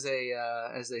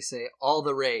as they say, all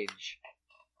the rage.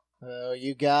 Oh,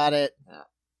 you got it. Yeah.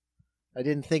 I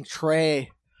didn't think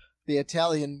Trey, the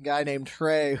Italian guy named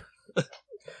Trey.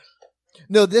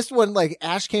 No, this one, like,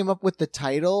 Ash came up with the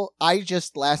title. I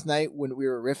just, last night when we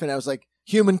were riffing, I was like,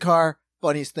 human car,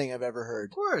 funniest thing I've ever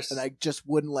heard. Of course. And I just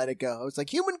wouldn't let it go. I was like,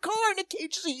 human car, Nick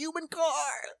Cage is a human car.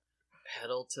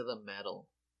 Pedal to the metal.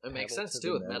 It makes Pedal sense to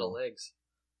too the with metal metal. legs.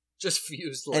 Just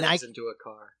fused And legs into a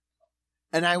car.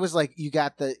 And I was like, you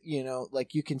got the,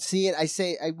 like, you can see it.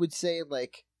 I would say,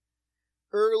 like,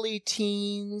 early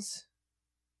teens,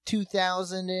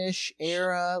 2000-ish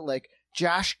era. Like,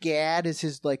 Josh Gad is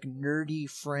his, like, nerdy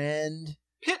friend.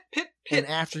 Pit. And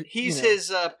after He's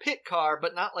his pit car,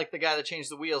 but not like the guy that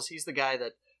changed the wheels. He's the guy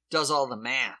that does all the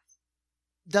math.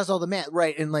 does all the math,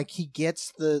 right? And like he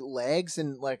gets the legs,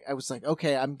 and like I was like,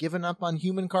 okay, I'm giving up on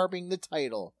human car being the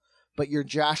title, but your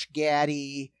Josh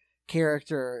Gaddy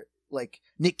character like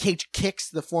Nick Cage kicks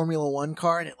the Formula One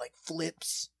car and it like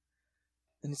flips.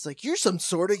 And it's like, you're some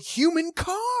sort of human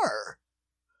car.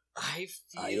 I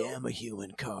am a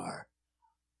human car.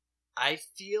 I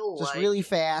feel just like really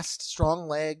fast, strong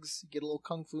legs, get a little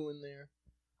kung fu in there.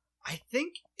 I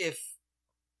think if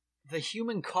the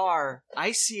human car,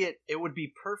 I see it, it would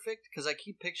be perfect because I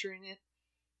keep picturing it.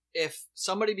 If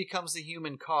somebody becomes the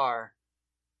human car,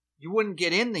 you wouldn't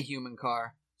get in the human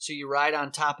car, so you ride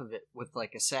on top of it with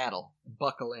like a saddle and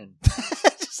buckle in.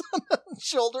 Just on the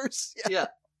shoulders. Yeah.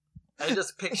 I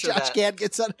just picture Josh that. Gad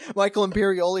gets on, Michael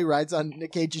Imperioli rides on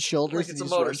Nick Cage's shoulders Like and it's a he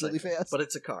just runs motorcycle, really fast. but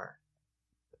it's a car.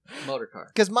 Motor car.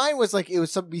 Because mine was like, it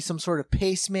was be some sort of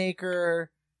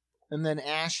pacemaker, and then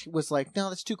Ash was like, no,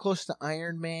 that's too close to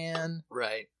Iron Man.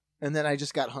 Right. And then I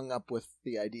just got hung up with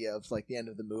the idea of like the end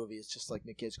of the movie. It's just like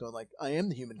Nick Cage going like, I am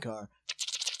the human car.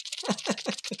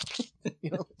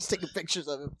 You know, just taking pictures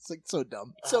of him. It's like so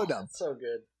dumb. So dumb. So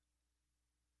good.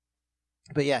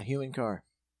 But yeah, human car.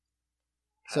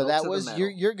 So Pedal that to was the metal.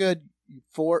 you're good.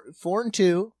 4 and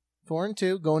 2. 4 and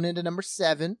 2 going into number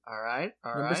 7. All right.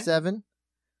 Number 7.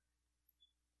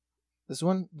 This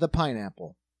one, the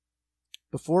pineapple.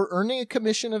 Before earning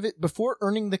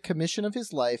the commission of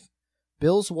his life,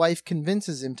 Bill's wife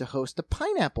convinces him to host a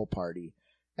pineapple party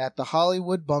at the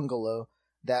Hollywood bungalow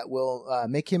that will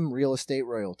make him real estate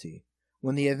royalty.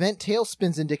 When the event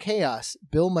tailspins into chaos,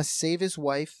 Bill must save his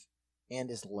wife and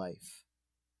his life.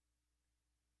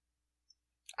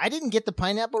 I didn't get the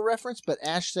pineapple reference, but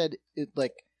Ash said it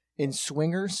like in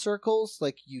swinger circles,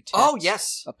 like you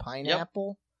text a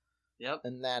pineapple. Yep.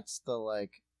 And that's the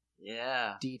like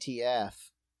DTF.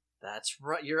 That's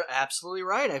right. You're absolutely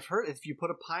right. I've heard if you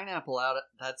put a pineapple out,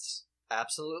 that's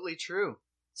absolutely true.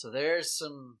 So there's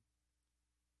some.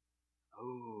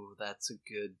 Oh, that's a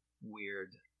good,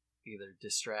 weird, either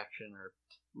distraction or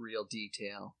real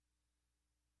detail.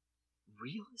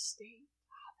 Real estate?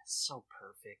 Oh, that's so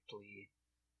perfectly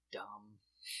dumb.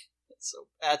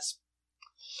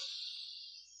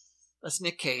 That's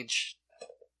Nick Cage.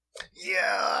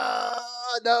 Yeah.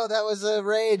 No, that was a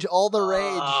rage. All the rage.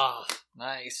 Oh,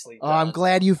 nicely done. Oh, I'm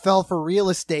glad you fell for real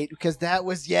estate because that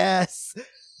was,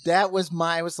 that was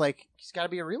I was like, he's got to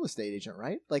be a real estate agent,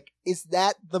 right? Like, is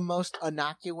that the most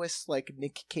innocuous, like,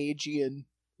 Nick Cagean?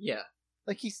 Yeah.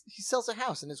 Like, he sells a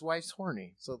house and his wife's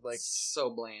horny. So, like. So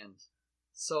bland.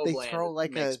 So they bland. Throw,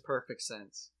 like, it makes perfect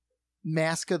sense.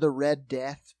 Mask of the Red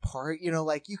Death part. You know,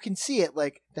 like, you can see it,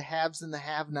 like, the haves and the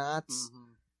have-nots. Mm-hmm.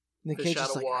 Nick Fish Cage out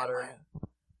is of like, water.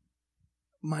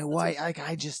 My wife, like,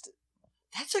 I just.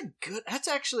 That's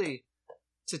actually,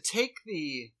 to take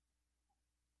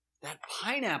that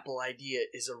pineapple idea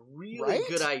is a really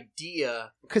good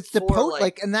idea. Because the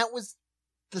like, and that was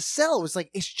the sell was like,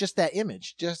 it's just that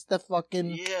image, just the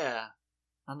fucking. Yeah.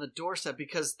 On the doorstep,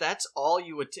 because that's all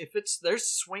you would, there's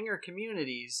swinger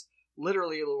communities,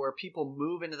 literally, where people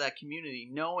move into that community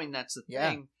knowing that's the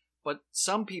thing, but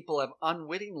some people have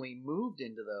unwittingly moved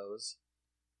into those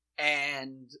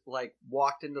and, like,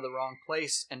 walked into the wrong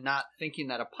place and not thinking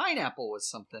that a pineapple was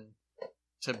something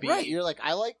to be. Right, you're like,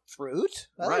 I like fruit.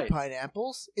 I like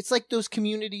pineapples. It's like those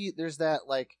there's that,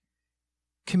 like,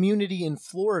 community in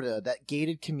Florida, that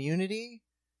gated community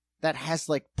that has,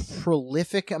 like,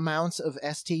 prolific amounts of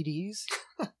STDs.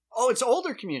 Oh, it's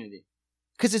older community.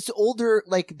 Because it's older,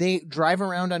 like, they drive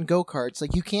around on go-karts.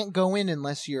 Like, you can't go in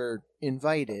unless you're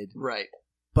invited. Right.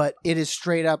 But it is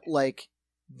straight up, like,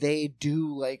 they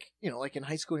do, like, you know, like in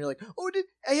high school, and you're like, oh, did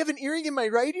I have an earring in my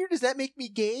right ear? Does that make me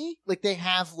gay? Like, they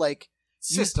have, like,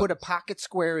 you put a pocket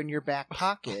square in your back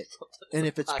pocket, and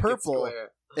if it's purple,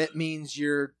 it means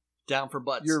you're down for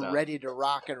butt You're stuff. ready to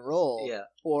rock and roll. Yeah.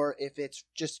 Or if it's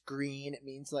just green, it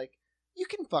means, like, you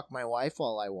can fuck my wife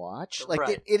while I watch. Like,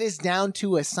 Right. it is down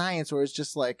to a science where it's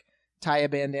just like, tie a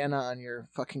bandana on your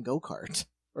fucking go-kart.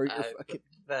 Or your fucking...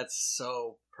 That's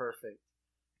so perfect.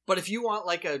 But if you want,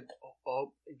 like, you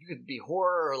could be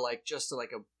horror or, like, just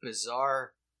like a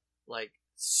bizarre, like,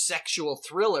 sexual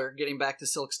thriller, getting back to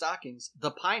Silk Stockings,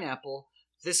 the pineapple,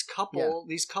 these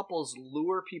couples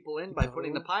lure people in by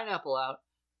putting the pineapple out.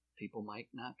 People might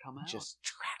not come out. Just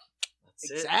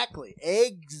That's exactly.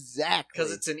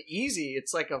 Because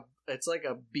it's like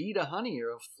a bee to honey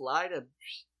or a fly to,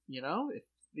 you know, if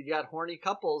you got horny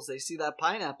couples, they see that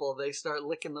pineapple, they start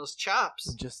licking those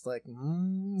chops. Just like,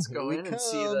 let's go in and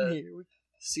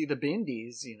see the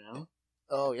bindies, you know.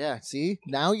 Oh yeah, see,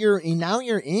 now you're in,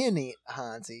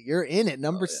 Hansi. You're in it.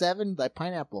 Number 7, the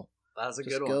pineapple. That was a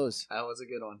just good goes. one. That was a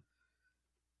good one.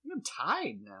 I'm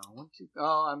tied now. 1, 2.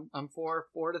 Oh, I'm 4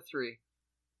 to 3.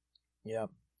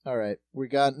 Yep. All right, we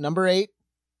got number 8,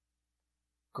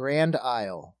 Grand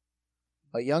Isle.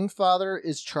 A young father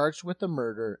is charged with the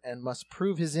murder and must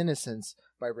prove his innocence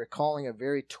by recalling a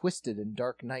very twisted and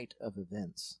dark night of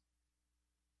events.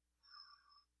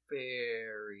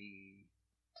 Very,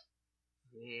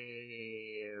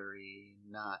 very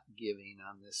not giving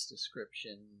on this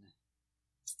description.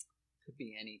 Could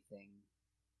be anything.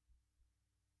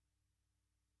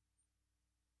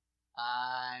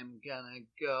 I'm gonna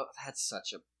go. That's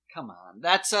such a. Come on.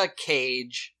 That's a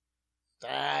Cage.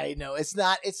 I know it's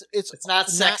not. It's not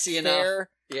sexy fair enough.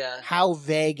 Yeah. How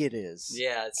vague it is.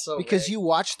 Yeah, it's so because vague. you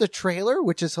watch the trailer,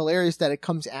 which is hilarious that it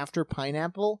comes after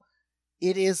Pineapple.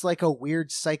 It is like a weird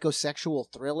psychosexual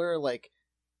thriller. Like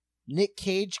Nick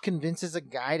Cage convinces a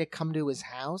guy to come to his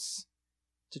house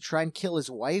to try and kill his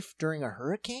wife during a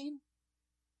hurricane.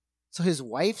 So his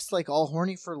wife's like all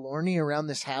horny for Lorne around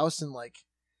this house, and like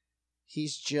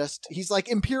he's like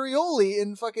Imperioli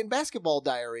in fucking Basketball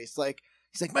Diaries. Like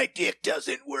he's like, my dick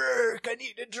doesn't work. I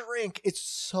need a drink. It's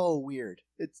so weird.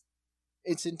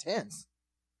 It's intense.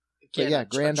 Again, but yeah,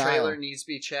 Grand a trailer Isle. needs to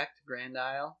be checked. Grand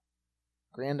Isle.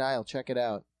 Grand Isle, check it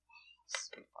out. This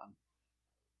would be fun.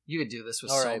 You could do this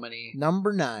with All so right. many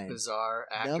Number 9. bizarre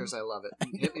actors. I love it.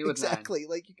 Hit me with exactly,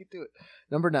 like you could do it.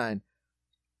 Number 9.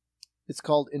 It's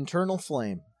called Internal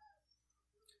Flame.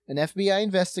 An FBI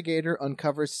investigator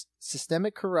uncovers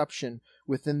systemic corruption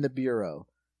within the Bureau,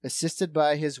 assisted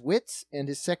by his wits and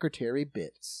his secretary,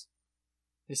 Bitz.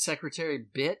 9. His secretary,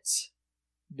 Bitz?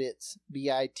 Bitz.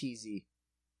 B-I-T-Z.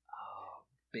 Oh,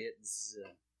 Bitz.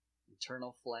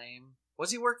 Internal Flame. What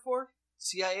does he work for?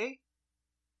 CIA?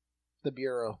 The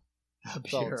Bureau. The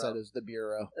That's all it said is the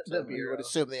Bureau. The So You Bureau. would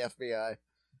assume the FBI.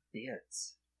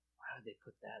 Bits. Why would they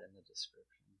put that in the description?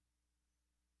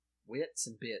 Wits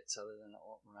and bits, other than it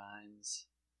rhymes.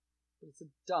 But it's a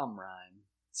dumb rhyme.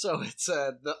 So it's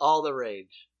all the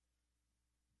rage.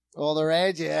 All the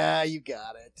rage? Yeah, you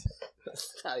got it.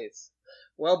 Nice.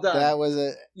 Well done. That was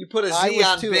a... You put a Z I was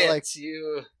on too, bits. like-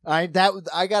 You. I gotta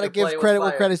You're give playing with credit where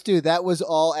fire. credit's due. That was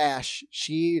all Ash.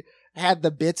 She had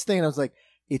the bits thing, and I was like,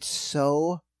 it's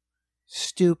so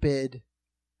stupid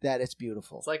that it's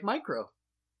beautiful. It's like micro.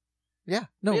 Yeah,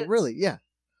 no, Bits. really, yeah.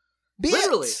 Bits.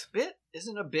 Literally. Bit?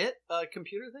 Isn't a bit a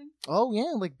computer thing? Oh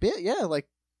yeah, like bit. Yeah, like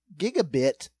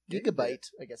gigabit, Gigabit. gigabyte.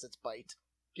 I guess it's byte.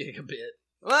 Gigabit.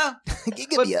 Well, but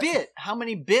Gigabit. bit. How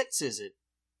many bits is it?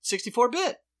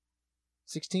 64-bit.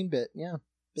 16-bit. Yeah.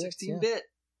 Bits, 16-bit.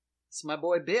 It's my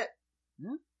boy Bit.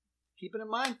 Yeah. Keep it in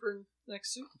mind for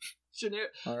next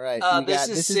generic. Yeah. All right. This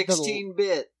is the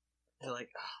 16-bit. They're like,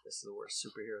 this is the worst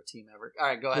superhero team ever. All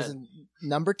right, go This ahead. is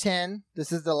number 10.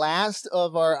 This is the last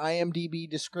of our IMDb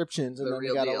descriptions, and The then we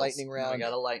real got deals. a lightning We round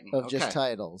got a lightning. of Okay. just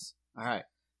titles. All right.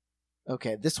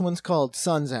 Okay, this one's called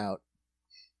Sun's Out.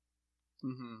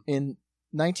 Mm-hmm. In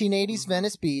 1980s Mhm.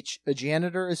 Venice Beach, a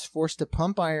janitor is forced to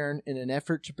pump iron in an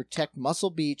effort to protect Muscle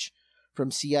Beach from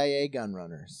CIA gun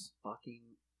runners. Fucking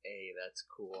A. That's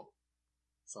cool.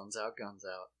 Sun's out, guns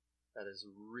out. That is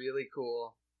really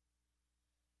cool.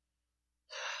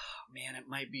 Man, it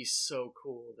might be so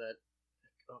cool that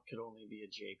it could only be a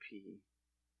JP.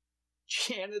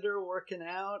 Janitor working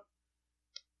out.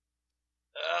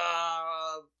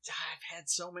 I've had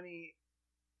so many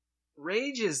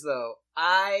rages, though.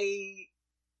 I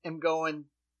am going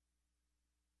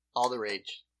all the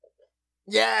rage.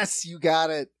 Yes, you got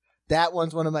it. That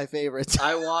one's one of my favorites.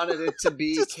 I wanted it to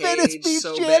be Just Venice Cage Beach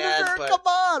so janitor. bad, but Come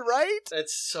on, right?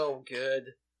 that's so good.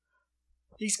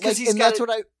 He's Like, because he's and got that's it-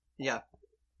 what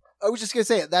I was just gonna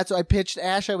say. That's what I pitched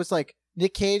Ash. I was like,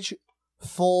 Nick Cage,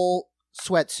 full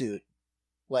sweatsuit,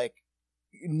 like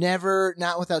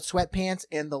not without sweatpants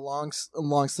and the long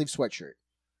sleeve sweatshirt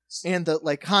and the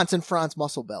like Hans and Franz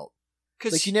muscle belt.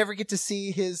 Cause Like you never get to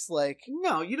see his like.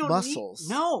 no, you don't muscles.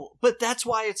 No, but that's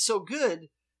why it's so good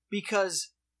because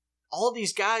all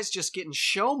these guys just getting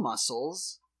show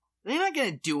muscles. They're not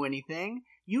gonna do anything.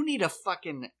 You need a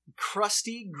fucking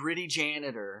crusty, gritty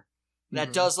janitor that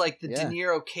Mhm. does like the Yeah. De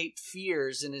Niro Cape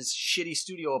Fears in his shitty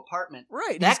studio apartment.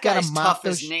 Right, That he's got guy's to tough mop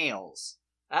as those nails.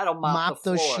 That'll mop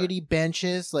the those floor. shitty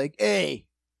benches. Like, hey,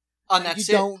 And that's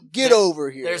you it. don't get There- over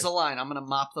here. There's a line. I'm gonna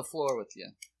mop the floor with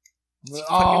you. oh, fucking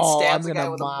I'm stabs a guy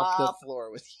gonna with a mop the mop.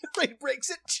 floor with you. Like breaks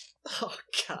it. Oh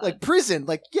god. Like prison.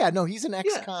 Like yeah, no, he's an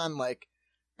ex-con. Like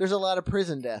there's a lot of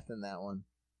prison death in that one.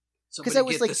 Because Somebody I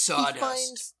was get like, the he sawdust.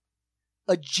 finds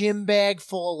a gym bag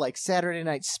full of, like Saturday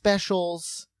night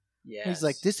specials. Yes. He's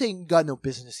like, this ain't got no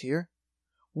business here.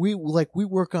 We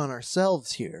work on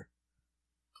ourselves here,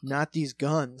 not these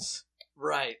guns.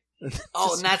 Right.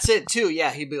 Oh, and that's it too.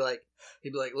 Yeah, he'd be like,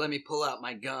 let me pull out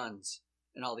my guns.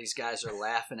 and all these guys are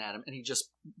laughing at him, and he just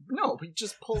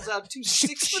pulls out 2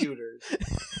 6-shooters.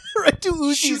 Right, 2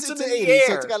 Uzis. Shoots It's them in the 80s,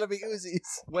 so air. it's gotta be Uzis.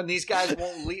 When these guys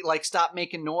won't stop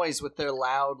making noise with their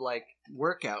loud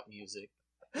workout music.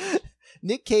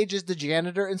 Nick Cage is the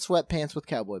janitor in sweatpants with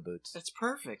cowboy boots. That's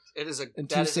perfect. It is And that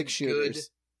 2 is a 6-shooters. good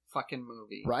fucking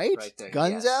movie, Right? there.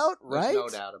 Guns Yes. Out, There's right? no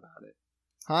doubt about it.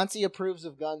 Hansi approves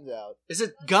of Guns Out. Is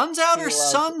it Guns Out He or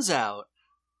loves Suns Out?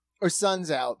 Or Sun's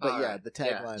Out, but All yeah, right. the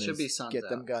tagline should is be Suns get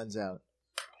them Out. guns out.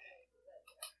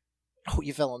 Oh,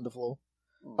 you fell on the floor.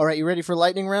 Mm. All right, you ready for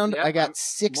lightning round? Yep, I I'm got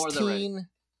more than ready. 16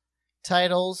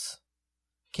 titles.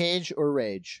 Cage or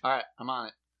Rage? All right, I'm on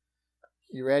it.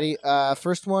 You ready?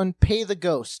 First one, Pay the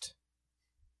Ghost.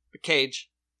 Cage.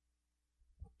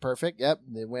 Perfect. Yep,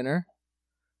 the winner.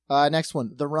 Next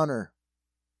one, The Runner.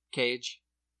 Cage.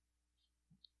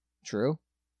 True.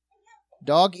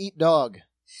 Dog Eat Dog.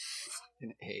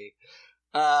 An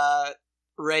A.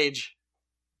 Rage.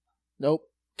 Nope.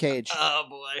 Cage. Oh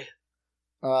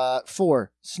boy.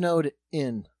 4, Snowed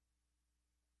In.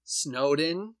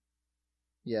 Snowden.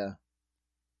 Yeah.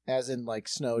 As in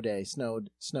snow day. Snowed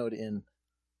in.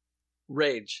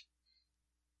 Rage.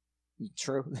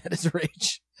 True. That is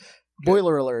Rage.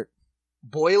 Boiler Alert.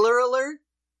 Boiler Alert.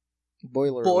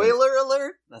 Boiler Boiler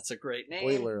Alert. That's a great name.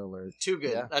 Boiler Alert. Too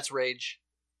good. Yeah. That's Rage.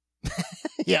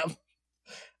 Yep.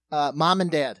 Mom and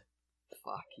Dad.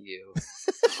 Fuck you.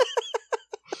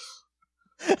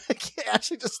 I can't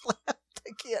actually just laugh.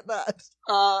 I can't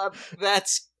not.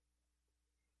 That's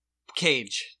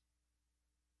Cage.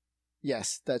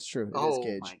 Yes, that's true. It is Oh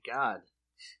Cage. my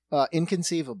god.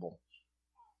 Inconceivable.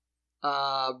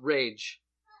 Rage.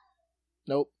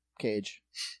 Nope. Cage.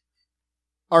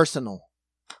 Arsenal.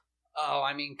 Oh,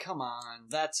 I mean, come on.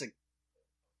 That's a.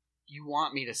 You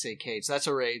want me to say Cage? That's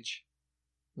a Rage.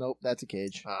 Nope, that's a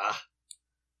Cage. Ah.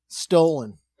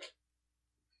 Stolen.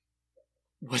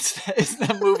 What's that? Is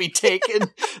that movie Taken?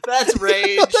 That's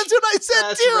Rage. That's what I said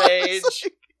That's too. I was Rage.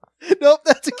 like, nope,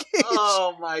 that's a Cage.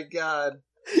 Oh my god.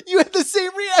 You had the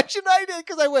same reaction I did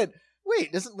because I went,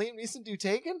 wait, doesn't Liam Neeson do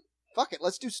Taken? Fuck it,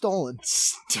 let's do Stolen.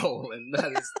 Stolen.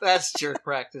 That's jerk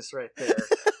practice right there.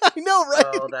 I know, right?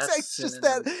 Oh, that's It's just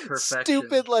that synonym perfection.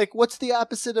 stupid, what's the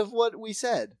opposite of what we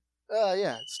said?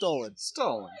 Yeah, Stolen.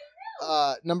 Stolen.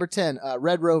 Number 10,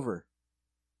 Red Rover.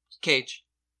 Cage.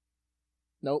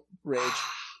 Nope, Rage.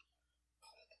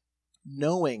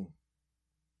 Knowing.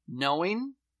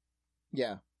 Knowing.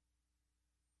 Yeah.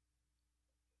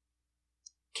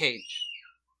 Cage.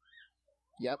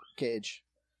 Yep, Cage.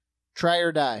 Try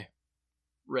or Die.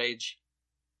 Rage.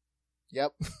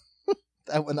 Yep.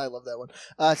 That one, I love that one.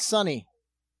 Sunny.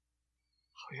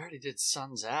 Oh, we already did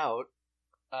Suns Out.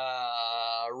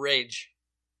 Rage.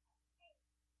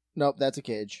 Nope, that's a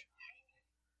Cage.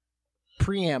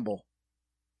 Preamble.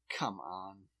 Come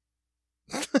on.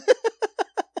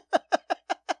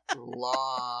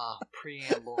 Law.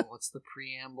 Preamble. What's the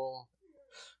preamble?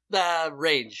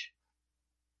 Rage.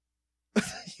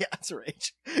 Yeah, it's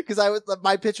Rage. Because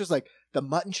my pitch was the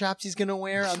mutton chops he's gonna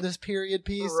wear on this period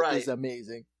piece Right. is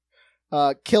amazing.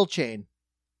 Kill Chain.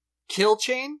 Kill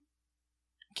Chain?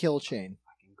 Kill Chain.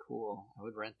 Fucking cool. I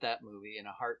would rent that movie in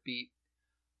a heartbeat.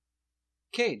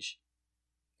 Cage.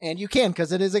 And you can,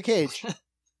 because it is a Cage.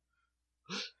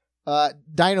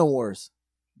 Dino Wars.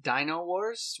 Dino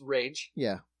Wars? Rage.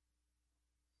 Yeah.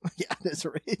 Yeah, it is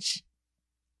Rage.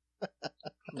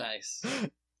 Nice.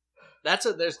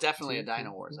 There's definitely a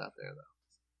Dino Wars out there, though.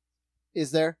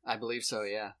 Is there? I believe so,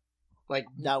 yeah.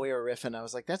 Now we were riffing. I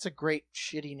was like, that's a great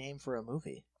shitty name for a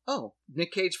movie. Oh,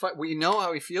 Nick Cage fight. We know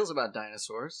how he feels about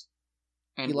dinosaurs.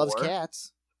 And He loves war.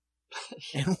 cats.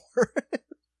 And war.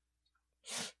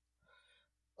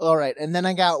 All right, and then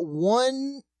I got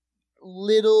one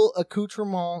little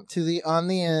accoutrement on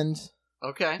the end.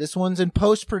 Okay. This one's in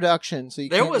post-production, so you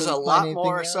There can't was really a find lot anything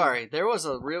more. else. Sorry, there was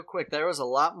a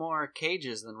lot more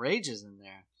Cages than Rages in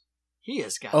there. He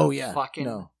has got fucking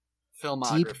no.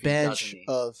 filmography, Deep bench doesn't he?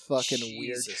 of fucking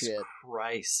weird Jesus shit.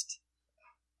 Christ.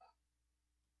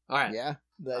 All right. Yeah,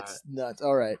 that's nuts.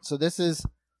 All right, so this is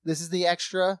the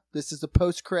extra. This is the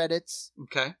post-credits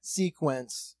Okay.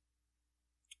 sequence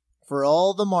for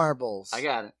all the marbles. I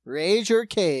got it. Rage or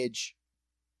Cage.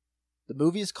 The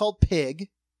movie is called Pig.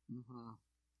 Mm-hmm.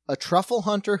 A truffle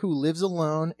hunter who lives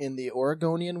alone in the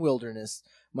Oregonian wilderness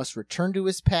must return to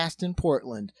his past in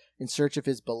Portland in search of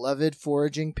his beloved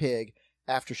foraging pig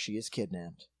after she is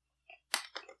kidnapped.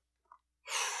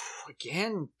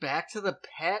 Again, back to the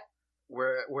pet.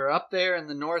 We're up there in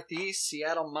the Northeast,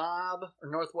 Seattle mob, or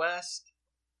Northwest.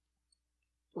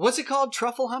 What's it called?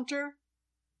 Truffle Hunter?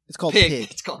 It's called Pig.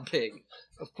 Pig. It's called Pig.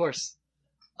 Of course.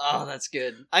 Oh, that's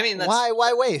good. I mean, that's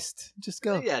Why waste? Just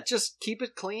go. Yeah, just keep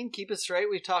it clean, keep it straight.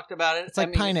 We've talked about it. It's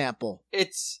like pineapple.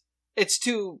 It's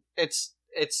too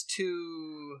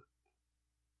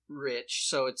rich,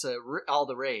 so it's all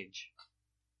the rage.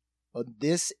 Oh,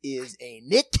 this is a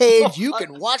Nick Cage. You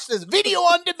can watch this video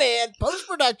on demand,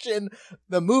 post-production.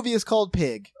 The movie is called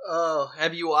Pig. Oh,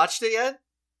 have you watched it yet?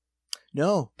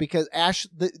 No, because Ash,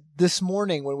 this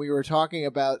morning when we were talking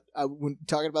about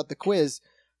the quiz,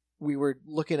 we were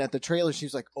looking at the trailer. She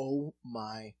was like, "Oh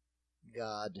my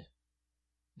god,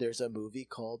 there's a movie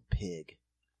called Pig."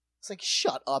 It's like,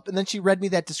 shut up. And then she read me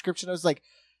that description. I was like,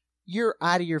 "You're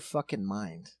out of your fucking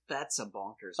mind." That's a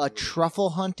bonkers A movie. truffle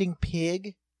hunting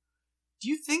pig. Do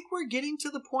you think we're getting to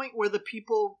the point where the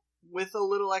people with a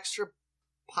little extra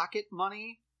pocket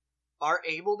money are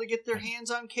able to get their hands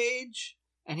on Cage?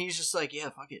 And he's just like, yeah,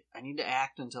 fuck it. I need to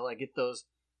act until I get those,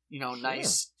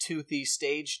 nice toothy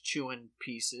stage chewing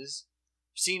pieces,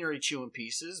 scenery chewing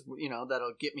pieces,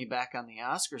 that'll get me back on the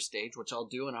Oscar stage, which I'll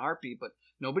do in a heartbeat, but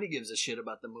nobody gives a shit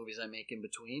about the movies I make in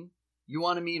between. You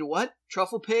wanted me to what?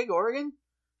 Truffle Pig, Oregon?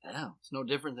 No, it's no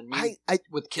different than me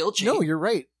with Kill Chain. No, you're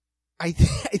right. I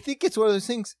think it's one of those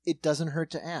things. It doesn't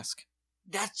hurt to ask.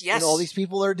 That's yes. And all these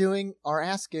people are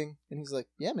asking, and he's like,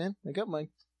 "Yeah, man, I got my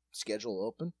schedule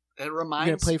open. It reminds.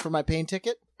 You gonna pay for my plane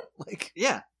ticket?" Like,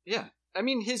 yeah. I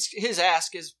mean, his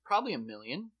ask is probably $1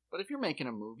 million, but if you're making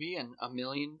a movie and $1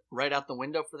 million right out the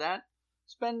window for that,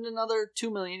 spend another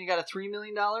 $2 million. You got a $3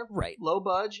 million low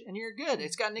budge, and you're good.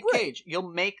 It's got Nick Cage.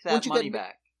 You'll make that money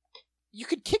back. You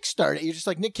could kickstart it. You're just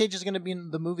like, Nick Cage is going to be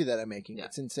in the movie that I'm making. Yeah.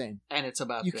 It's insane. And it's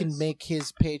about you can make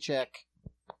his paycheck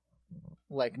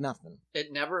like nothing. It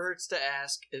never hurts to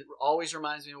ask. It always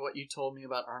reminds me of what you told me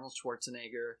about Arnold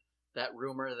Schwarzenegger. That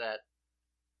rumor that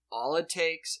all it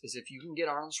takes is if you can get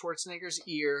Arnold Schwarzenegger's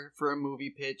ear for a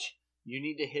movie pitch, you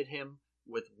need to hit him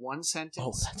with one sentence.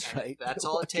 Oh, that's right. That's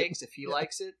all it takes if he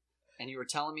likes it. And you were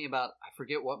telling me about, I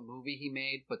forget what movie he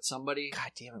made, but somebody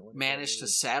God damn it, managed to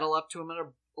saddle up to him at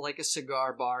a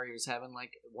cigar bar. He was having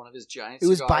like one of his giant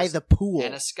cigars. It was by the pool.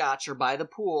 And a scotch or by the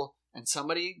pool. And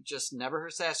somebody just never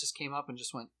heard ass just came up and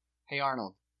just went, "Hey,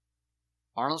 Arnold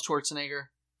Schwarzenegger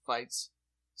fights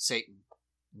Satan."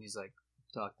 And he's like,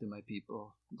 "Talk to my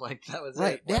people." Like, that was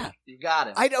right, it. Yeah. Like, you got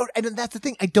him. And that's the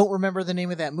thing. I don't remember the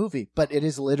name of that movie, but it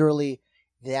is literally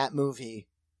that movie.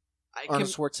 Arnold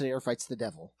Schwarzenegger fights the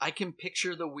devil. I can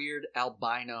picture the weird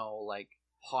albino, like,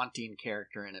 haunting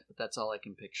character in it, but that's all I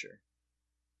can picture.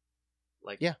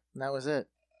 Like, yeah, that was it.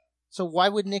 So why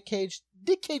would Nick Cage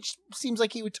seems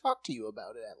like he would talk to you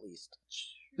about it at least.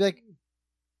 Be like,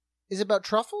 is it about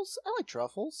truffles? I like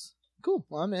truffles. Cool,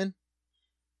 well, I'm in.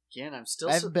 Again, I'm still...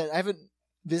 I haven't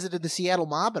visited the Seattle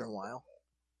Mob in a while.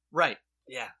 Right.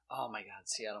 Yeah. Oh my God,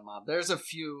 Seattle Mob. There's a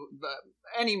few...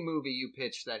 any movie you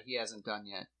pitch that he hasn't done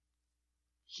yet,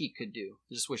 he could do.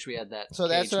 I just wish we had that. So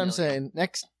that's what I'm saying.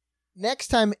 Next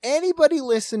time anybody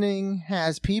listening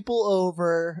has people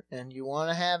over and you want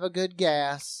to have a good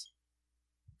gas,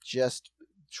 just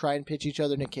try and pitch each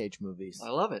other Nick Cage movies. I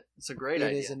love it. It's a great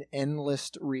idea. It is an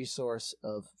endless resource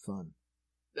of fun.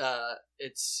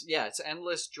 It's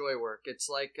endless joy work. It's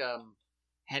like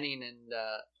Henning and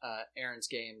Aaron's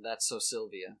game, That's So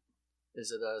Sylvia.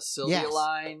 Is it a Sylvia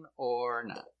line or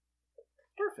not?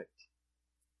 Perfect.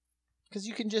 Because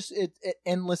you can just it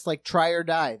endless, like, Try or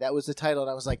Die. That was the title,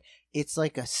 and I was like, it's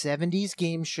like a 70s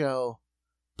game show,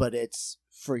 but it's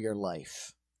for your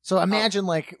life. So imagine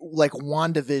like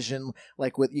WandaVision,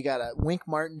 like with you got a Wink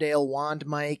Martindale wand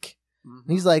mic, and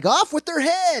he's like, off with their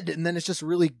head, and then it's just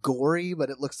really gory, but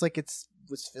it looks like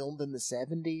was filmed in the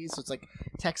 70s. So it's like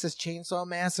Texas Chainsaw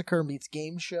Massacre meets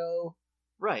game show.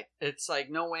 Right. It's like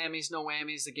no whammies.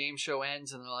 The game show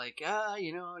ends, and they're like,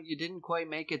 you didn't quite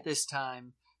make it this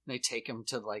time. And they take him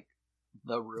to like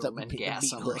the room and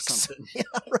gas him or something. Yeah,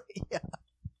 right. Yeah.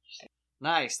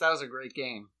 Nice. That was a great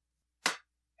game.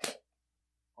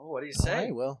 Oh, what do you say?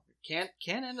 Right, well, can't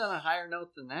end on a higher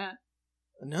note than that.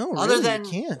 No, other really, than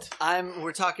you can't.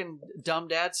 We're talking dumb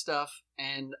dad stuff,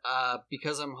 and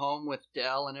because I'm home with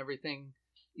Dell and everything,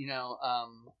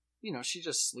 she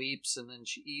just sleeps and then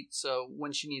she eats. So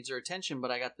when she needs her attention,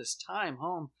 but I got this time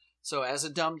home. So as a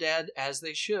dumb dad, as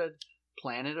they should,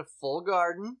 planted a full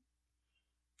garden.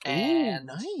 And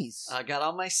nice. I got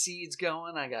all my seeds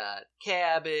going. I got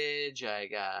cabbage. I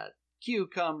got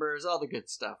cucumbers, all the good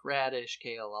stuff. Radish,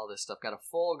 kale, all this stuff. Got a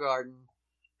full garden.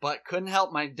 But couldn't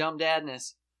help my dumb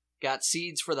dadness. Got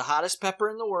seeds for the hottest pepper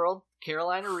in the world,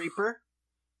 Carolina Reaper.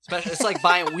 It's like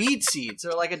buying weed seeds.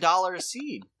 They're like $1 a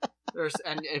seed.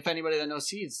 And if anybody that knows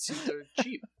seeds are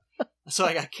cheap. So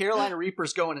I got Carolina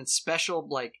Reapers going in a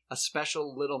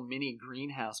special little mini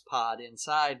greenhouse pod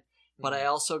inside. But I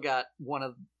also got one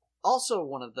of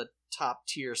the top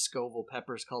tier Scoville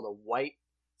peppers called a white.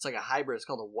 It's like a hybrid. It's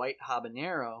called a white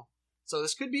habanero. So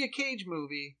this could be a Cage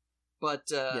movie, but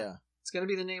it's going to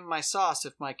be the name of my sauce.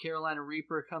 If my Carolina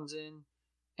Reaper comes in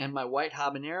and my white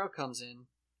habanero comes in,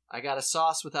 I got a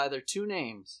sauce with either two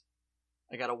names.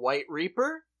 I got a white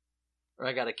Reaper or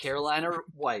I got a Carolina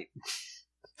White.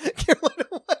 Carolina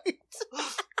White.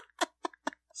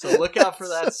 So look out for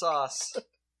that sauce.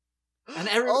 And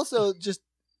also, just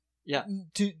yeah,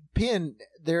 to pin,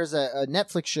 there's a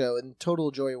Netflix show in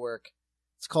Total Joy Work.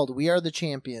 It's called We Are the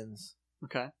Champions.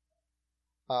 Okay.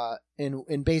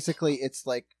 And basically it's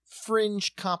like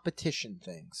fringe competition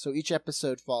things. So each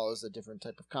episode follows a different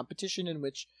type of competition in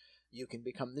which you can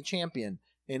become the champion.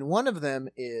 And one of them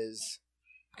is,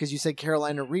 because you said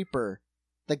Carolina Reaper,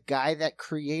 the guy that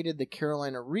created the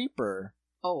Carolina Reaper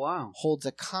oh wow, holds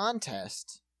a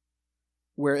contest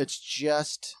where it's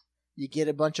just, you get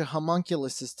a bunch of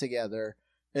homunculuses together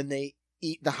and they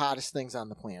eat the hottest things on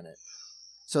the planet.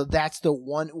 So that's the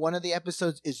one of the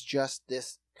episodes is just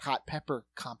this hot pepper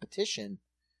competition,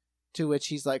 to which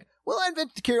he's like, well, I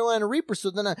invented the Carolina Reaper.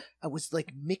 So then I was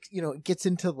like, it gets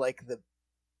into like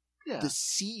the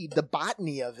seed, the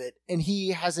botany of it. And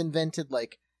he has invented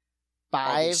like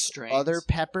 5 other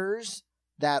peppers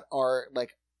that are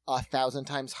like 1,000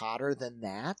 times hotter than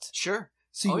that. Sure.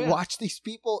 So you watch these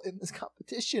people in this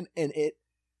competition, and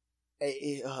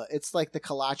it's like the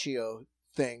Calaccio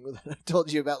thing that I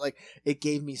told you about. Like, it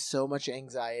gave me so much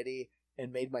anxiety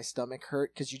and made my stomach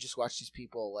hurt because you just watch these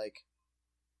people like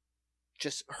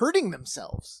just hurting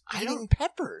themselves eating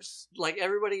peppers. Like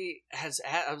everybody has.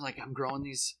 I'm like, I'm growing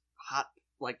these hot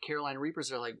like Carolina Reapers.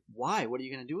 They're like, why? What are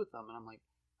you going to do with them? And I'm like,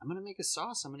 I'm going to make a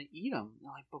sauce. I'm going to eat them. And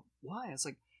they're like, but why? It's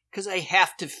like, because I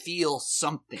have to feel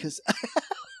something. Because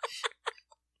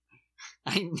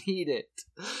I need it.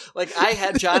 Like I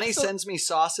had Johnny sends me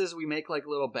sauces. We make like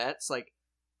little bets, like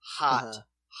hot.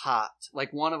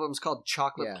 Like one of them's called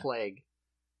Chocolate Plague,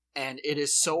 and it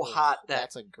is so hot that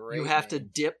that's a great you have name. to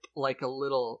dip like a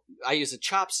little. I use a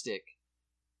chopstick.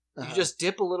 You just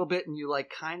dip a little bit, and you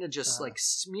like kind of just like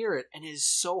smear it, and it is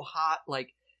so hot.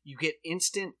 Like you get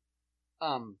instant,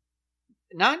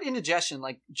 not indigestion,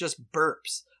 like just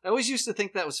burps. I always used to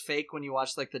think that was fake when you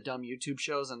watch like the dumb YouTube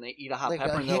shows and they eat a hot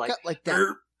pepper and they're like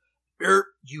that. Burp.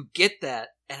 You get that,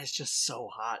 and it's just so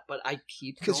hot. But I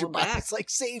keep going your back. It's like,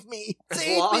 save me, as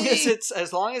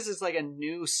long as it's like a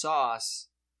new sauce,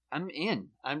 I'm in.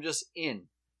 I'm just in.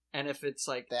 And if it's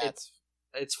like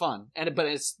it's fun, but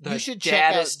it's the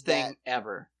daddest thing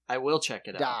ever. I will check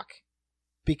it out,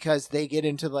 because they get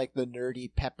into like the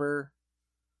nerdy pepper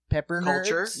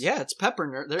culture. Nerds. Yeah, it's pepper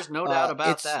nerd. There's no doubt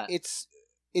about that. It's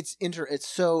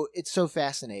so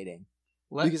fascinating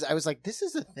because I was like, this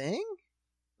is a thing.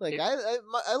 Like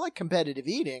I like competitive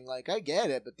eating. Like I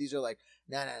get it, but these are like,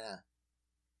 no.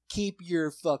 Keep your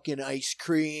fucking ice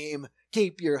cream.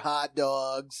 Keep your hot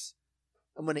dogs.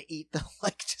 I'm gonna eat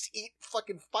just eat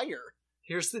fucking fire.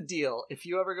 Here's the deal: if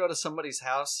you ever go to somebody's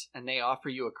house and they offer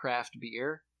you a craft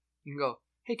beer, you can go,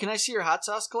 "Hey, can I see your hot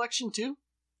sauce collection too?"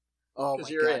 Oh my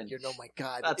god! Oh my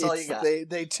god! That's all you got.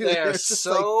 They do. They're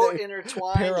so like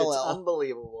intertwined. Parallel. It's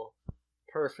unbelievable.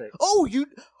 Perfect. Oh,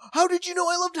 how did you know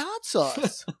I loved hot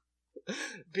sauce?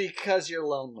 Because you're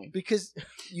lonely. Because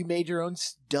you made your own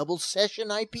double session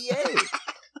IPA.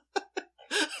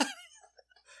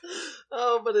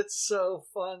 Oh, but it's so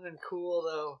fun and cool,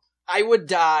 though. I would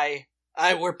die.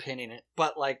 We're pinning it.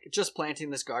 But, like, just planting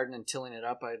this garden and tilling it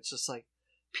up, it's just like,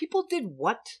 people did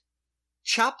what?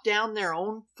 Chop down their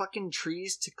own fucking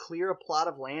trees to clear a plot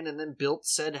of land and then built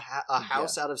said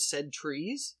house out of said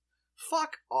trees?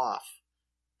 Fuck off.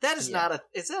 That is not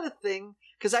is that a thing?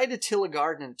 Because I had to till a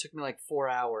garden and it took me like 4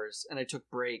 hours and I took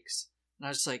breaks. And I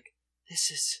was like,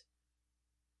 this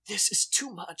is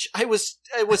too much. I was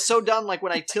so done. Like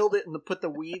when I tilled it and put the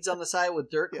weeds on the side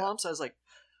with dirt clumps, I was like,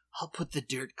 I'll put the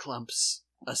dirt clumps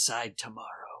aside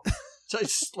tomorrow. So I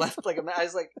just left I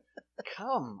was like,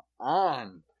 come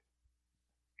on.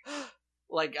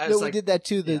 Like I was we did that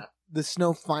too. The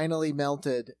snow finally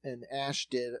melted and Ash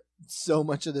did so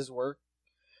much of this work.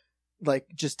 Like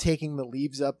just taking the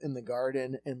leaves up in the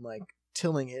garden and like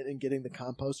tilling it and getting the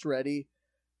compost ready.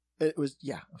 It was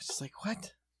I was just like,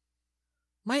 what?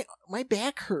 My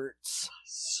back hurts.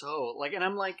 So like, and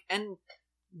I'm like, and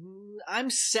I'm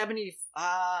 70.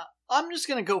 I'm just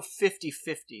gonna go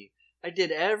 50-50. I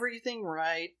did everything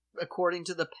right according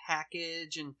to the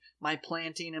package and my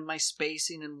planting and my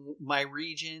spacing and my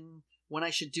region when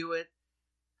I should do it.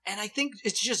 And I think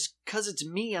it's just because it's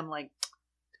me. I'm like,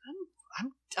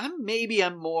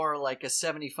 I'm more like a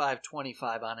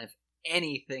 75-25 on if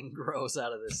anything grows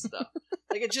out of this stuff.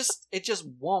 Like it just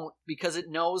won't, because it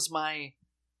knows my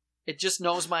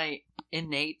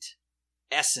innate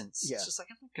essence. Yeah. It's just like,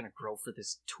 I'm not gonna grow for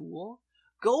this tool.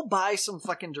 Go buy some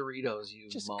fucking Doritos, you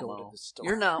Just Momo. go to the store.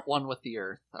 You're not one with the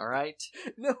earth, all right?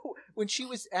 No, when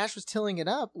Ash was tilling it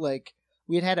up, like,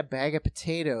 we had a bag of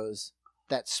potatoes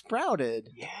that sprouted,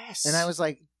 Yes. and I was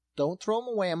like, don't throw them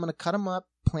away. I'm going to cut them up,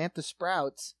 plant the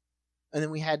sprouts. And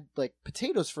then we had, like,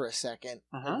 potatoes for a second,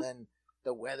 and then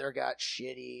the weather got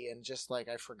shitty, and just, like,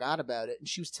 I forgot about it. And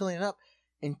she was tilling it up,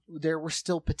 and there were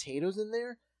still potatoes in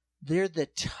there. They're the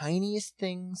tiniest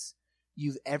things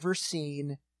you've ever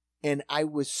seen, and I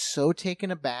was so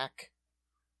taken aback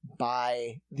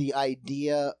by the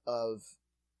idea of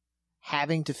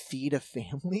having to feed a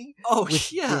family. Oh,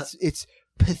 with yeah. It's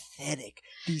pathetic.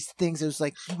 These things, it was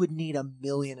like, you would need 1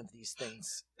 million of these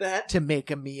things That to make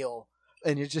a meal.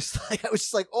 And you're just like, I was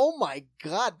just like, oh my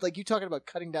God. Like, you talking about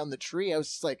cutting down the tree. I was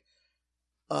just like,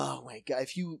 oh my God.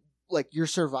 If you, like, your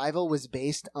survival was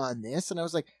based on this. And I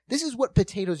was like, this is what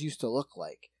potatoes used to look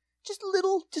like. Just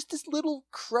this little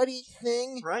cruddy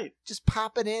thing. right. Just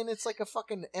pop it in. It's like a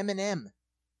fucking M&M.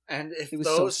 And if It was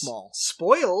so those small.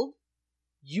 spoiled,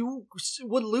 you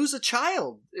would lose a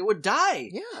child. It would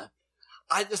die. Yeah.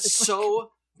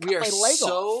 We are my leg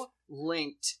so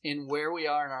linked in where we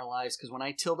are in our lives, because when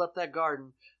I tilled up that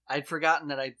garden, I'd forgotten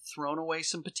that I'd thrown away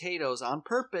some potatoes on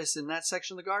purpose in that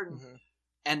section of the garden, Mhm.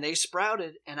 and they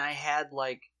sprouted, and I had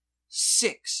like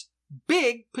 6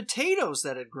 big potatoes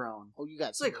that had grown. Oh, you got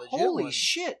It's some like, legit holy ones.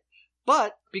 shit.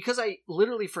 But because I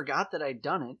literally forgot that I'd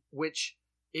done it, which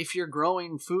if you're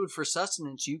growing food for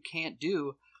sustenance, you can't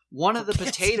do, one of the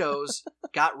potatoes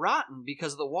got rotten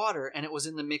because of the water, and it was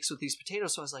in the mix with these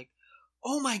potatoes. So I was like,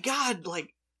 oh my God,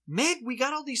 like, Meg, we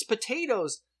got all these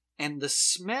potatoes. And the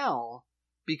smell,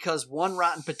 because one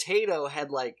rotten potato had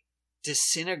like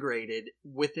disintegrated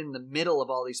within the middle of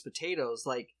all these potatoes,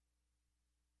 like,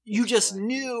 you just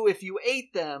knew if you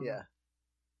ate them, Yeah.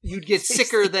 you'd get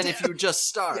sicker than if Yeah. you just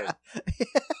starved. Yeah.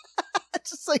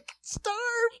 Just like,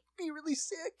 starve, be really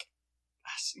sick.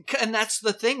 And that's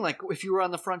the thing, like, if you were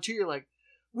on the frontier, you're like,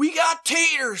 we got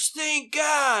taters, thank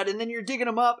God! And then you're digging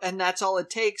them up, and that's all it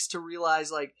takes to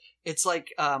realize, like, it's like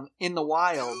in the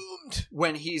wild, Doomed.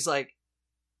 when he's like,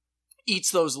 eats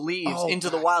those leaves, Oh, into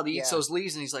the God, wild, he eats yeah. those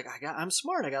leaves, and he's like, I'm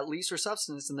smart, I got leaves for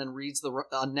substance, and then reads the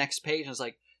next page, and is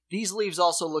like, these leaves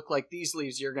also look like these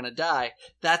leaves, you're gonna die.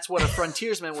 That's what a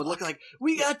frontiersman would look like.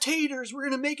 We got taters, we're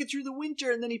gonna make it through the winter.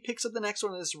 And then he picks up the next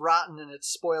one and it's rotten and it's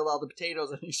spoiled all the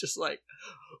potatoes, and he's just like,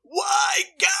 why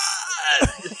God?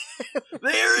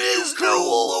 There is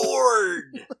no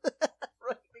Lord.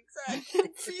 Right, exactly.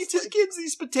 Feeds his kids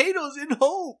these potatoes in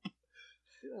hope.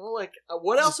 You know, like,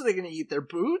 what else are they gonna eat? Their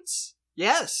boots?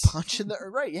 Yes. Punching the,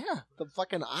 right, yeah. The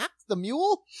fucking ox, the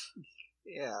mule?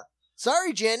 Yeah.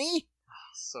 Sorry, Jenny.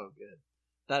 So good.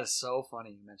 That is so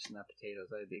funny you mentioned that potatoes.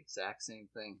 I did the exact same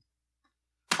thing.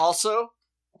 Also,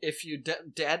 if you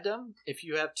daddom, if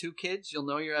you have 2 kids, you'll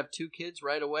know you have 2 kids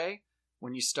right away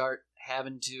when you start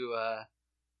having to,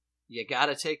 you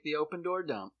gotta take the open door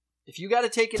dump. If you gotta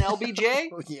take an LBJ,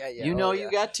 Yeah, yeah. you know oh, yeah.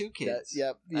 you got 2 kids.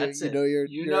 Yep. That's you it. know you're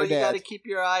You you're know a you dad. gotta keep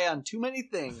your eye on too many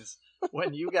things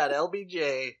when you got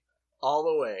LBJ all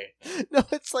the way. No,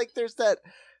 it's like there's that.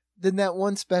 Then that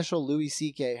one special, Louis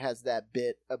C.K. has that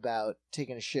bit about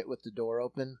taking a shit with the door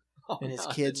open, Oh, and his no,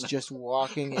 I kids didn't just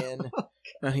walking in,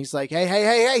 and he's like,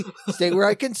 "Hey, stay where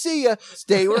I can see you,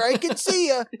 stay where I can see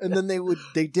you." And then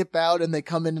they dip out and they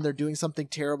come in and they're doing something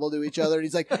terrible to each other. And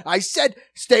he's like, "I said,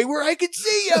 stay where I can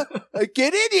see you,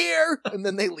 get in here." And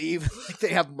then they leave. Like, they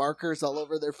have markers all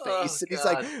over their face, Oh, and he's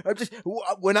God. like, "I'm just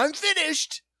when I'm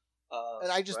finished." know.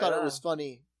 And I just Right thought it on. was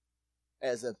funny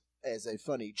as a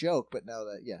funny joke, but now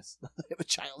that, yes, I have a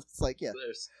child, it's like, yeah,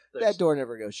 There's that door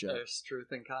never goes shut. There's truth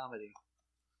in comedy.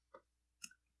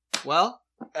 Well,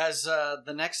 as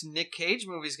the next Nick Cage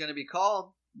movie is going to be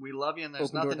called, we love you and there's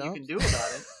Open Door nothing you can Dumps? do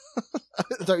about it.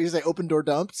 I thought you were say open door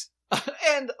dumps.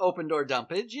 And open door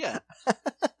dumpage, yeah.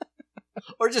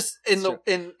 Or just in Sure.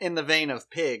 in the vein of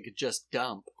pig, just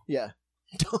dump. Yeah.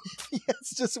 Dump. Yeah,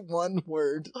 it's just one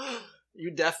word.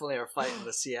 You definitely are fighting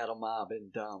the Seattle mob in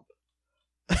dump.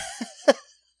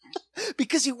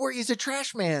 Because he's a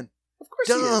trash man. Of course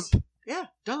he Dump. is. Yeah,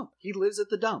 dump. He lives at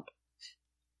the dump.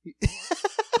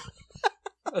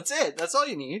 That's it. That's all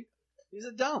you need. He's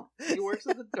a dump. He works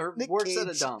at Nick works at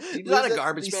a Cage dump. He's lives not a at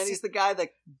garbage the man. C- He's the guy that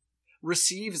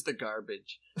receives the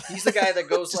garbage. He's the guy that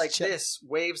goes Just like check. this,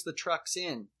 waves the trucks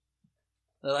in.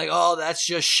 They're like, "Oh, that's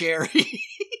just Sherry."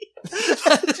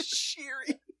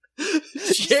 Sherry.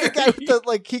 He's the guy with the,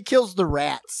 like, he kills the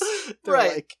rats. They're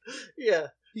Right. like, Yeah.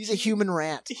 he's a human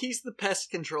rat. He's the pest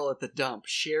control at the dump,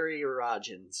 Sherry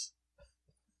Rogers.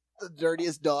 the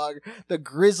dirtiest dog, the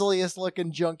grisliest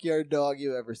looking junkyard dog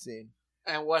you ever seen.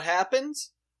 And what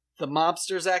happens? The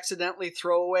mobsters accidentally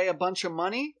throw away a bunch of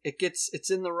money. It's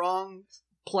in the wrong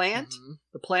plant. Mhm.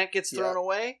 The plant gets thrown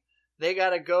away. They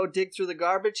gotta go dig through the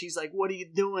garbage. He's like, "What are you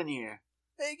doing here?"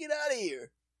 Hey, get out of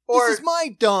here. Or This is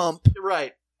my dump.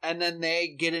 right, and then they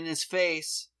get in his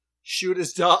face, shoot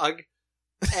his dog,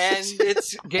 and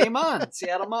it's game on.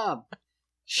 Seattle Mob.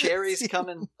 Sherry's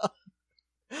coming,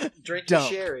 drinking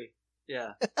Dump. sherry.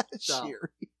 Yeah, dump.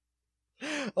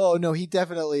 Sherry. Oh, no, he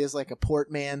definitely is like a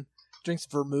port man. Drinks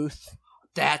vermouth.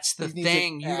 That's the He needs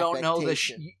thing. an You don't know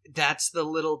affectation. that's the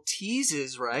little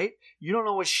teases, right? You don't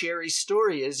know what Sherry's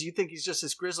story is. You think he's just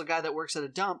this grizzled guy that works at a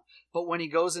dump, but when he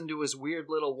goes into his weird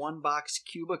little one-box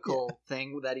cubicle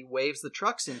thing that he waves the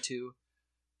trucks into,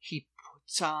 he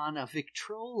puts on a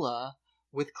Victrola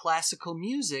with classical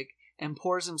music and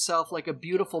pours himself like a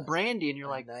beautiful brandy, and you're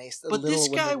like, nice. but this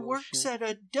guy works at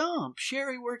a dump.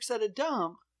 Sherry works at a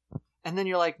dump. And then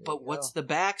you're like, There but you what's go. the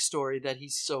backstory that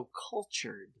he's so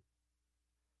cultured?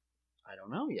 I don't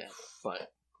know yet,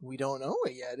 but We don't know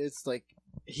it yet. It's like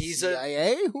he's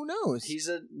CIA? Who knows?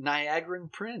 a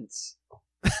Niagaran prince.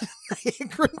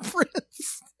 Niagara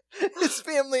Prince. His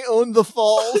family owned the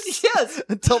falls Yes.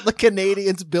 until the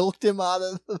Canadians bilked him out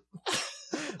of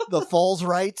the falls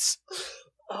rights.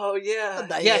 Oh yeah.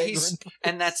 The Yeah, Niagaran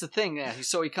and that's the thing. Yeah,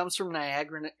 so he comes from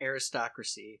Niagaran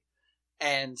aristocracy.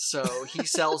 And so he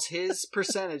sells his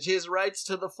percentage, his rights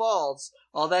to the falls,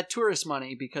 all that tourist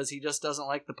money, because he just doesn't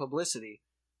like the publicity.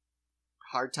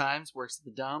 Hard times, works at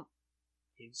the dump.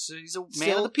 He's a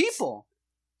man of the people.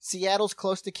 Seattle's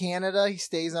close to Canada. He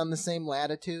stays on the same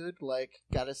latitude. Like,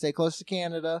 gotta stay close to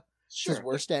Canada. It's his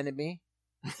worst enemy.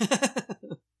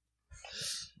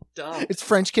 Dumb. It's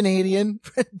French Canadian.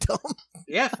 Dumb.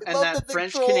 Yeah, and Love that the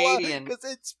French Victrola, Canadian. because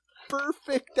it's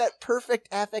perfect. That perfect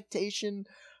affectation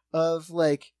of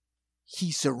like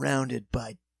he's surrounded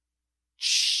by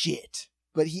shit,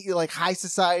 but he like high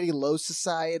society, low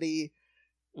society,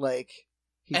 like.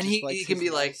 And just he likes can his be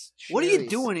like, nice "What are you cherries."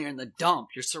 doing here in the dump?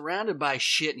 You're surrounded by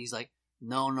shit." And he's like,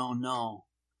 No.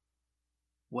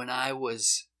 When I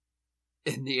was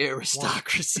in the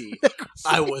aristocracy,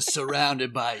 I was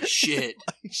surrounded by shit.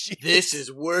 Shit. This is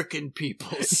working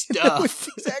people's stuff.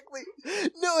 Exactly.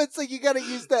 No, it's like you got to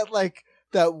use that like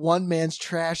that one man's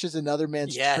trash is another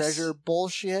man's Yes. treasure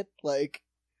bullshit. Like,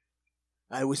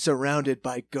 I was surrounded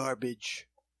by garbage.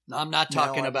 No, I'm not Now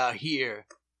talking I'm- about here.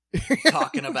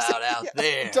 Talking about out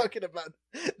there. I'm talking about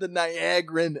the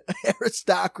Niagaran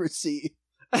aristocracy.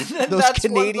 And then Those that's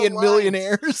one of the Canadian lines.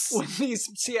 millionaires. When these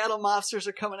Seattle mobsters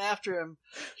are coming after him,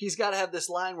 he's got to have this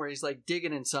line where he's like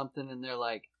digging in something, and they're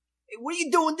like, "Hey, what are you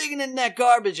doing digging in that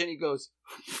garbage?" And he goes,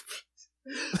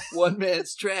 "One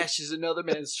man's trash is another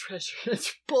man's treasure." And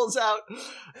he pulls out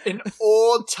an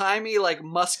old-timey, like,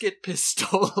 musket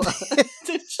pistola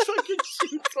to fucking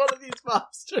shoot one of these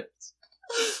mobsters.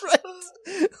 Right.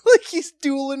 Like he's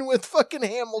dueling with fucking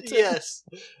Hamilton. Yes.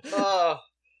 Yeah,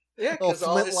 because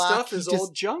all his Flintlock, stuff he is just-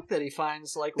 old junk that he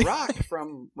finds, like rock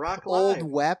from Rock Live.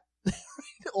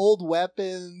 Old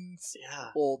weapons,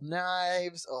 Yeah. old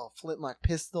knives, flintlock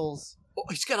pistols. Oh,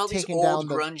 he's got all these Taking old down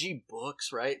the- grungy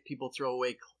books, right? People throw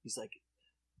away. He's like,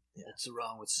 "That's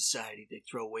wrong with society. They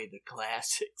throw away the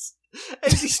classics."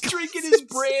 And he's drinking his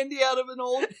brandy out of an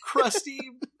old crusty,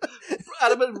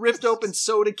 out of a ripped open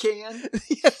soda can.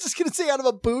 Yeah, I was just gonna say out of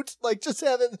a boot, like just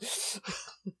having.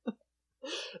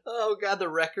 Oh god, the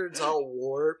record's all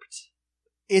warped.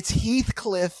 It's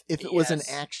Heathcliff if it was an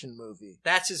Yes. action movie.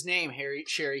 That's his name,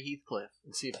 Sherry Heathcliff.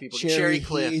 Let's see if people Cherry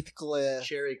Cliff. Heathcliff.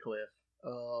 Cherry Cliff.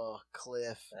 Oh,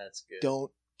 Cliff. That's good.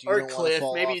 Don't or don't wanna Cliff.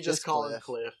 fall Maybe off you just this call him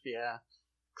Cliff. Yeah,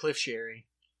 Cliff Sherry.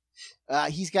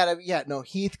 He's got to,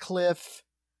 Heathcliff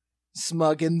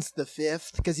Smuggins the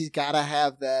Fifth, because he's got to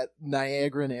have that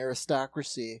Niagaran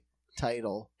aristocracy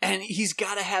title. And he's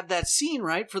got to have that scene,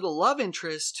 right, for the love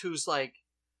interest who's like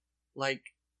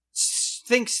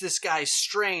thinks this guy's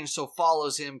strange, so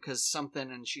follows him because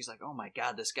something, and she's like, "Oh my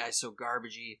god, this guy's so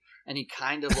garbagey," and he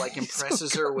kind of like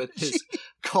impresses her with his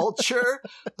culture,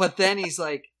 but then she's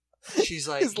like, His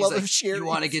love of "You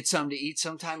want to cherries. get something to eat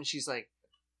sometime?" And she's like,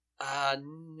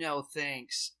 "No,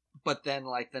 thanks." But then,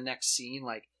 like, the next scene,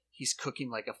 like, he's cooking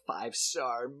like a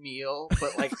 5-star meal,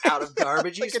 but like out of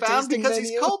garbage Like he's a found tasting because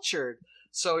menu. he's cultured.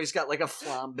 So he's got like a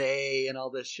flambe and all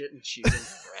this shit, and she's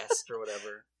impressed or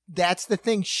whatever. That's the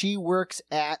thing. She works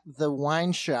at the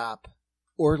wine shop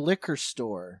or liquor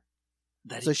store.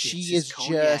 That So he she gets is his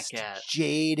cognac just at.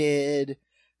 jaded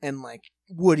and like,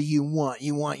 what do you want?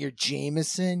 You want your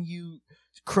Jameson, you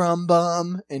crumb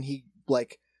bum? And he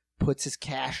like puts his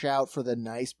cash out for the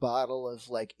nice bottle of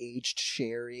like aged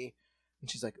sherry And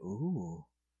she's like, ooh.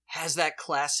 Has that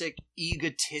classic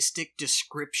egotistic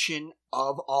description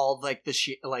of all like the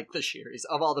sherries,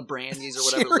 of all the brandies or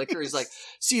whatever liquor. He's like,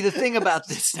 see, the thing about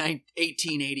this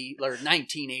 1880 or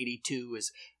 1982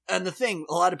 is, and the thing,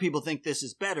 a lot of people think this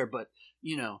is better, but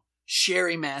you know,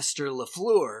 Sherry Master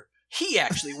Lafleur, he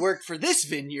actually worked for this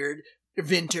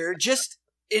vinter just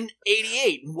in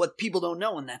 88, and what people don't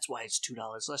know, and that's why it's $2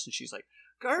 less. And she's like,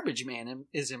 Garbage Man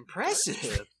is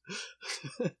impressive.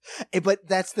 But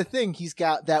that's the thing. He's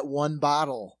got that one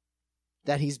bottle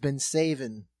that he's been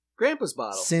saving. Grandpa's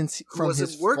bottle. Since from was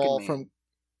his working fall man. from.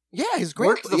 Yeah, his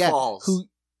grandpa. Worked the falls. Who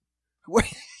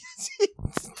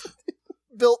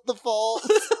built the falls.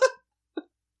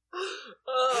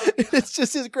 It's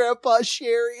just his grandpa's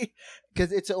sherry.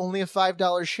 Because it's only a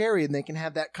 $5 sherry, and they can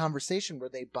have that conversation where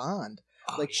they bond.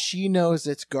 She knows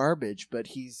it's garbage, but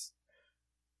he's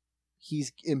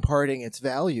imparting its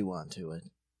value onto it.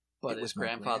 But his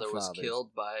grandfather was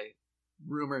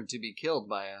rumored to be killed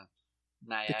by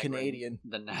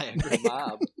the Niagara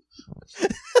mob.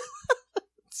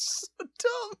 It's so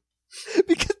dumb.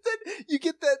 Because then you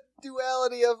get that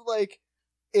duality of like,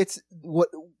 it's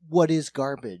what is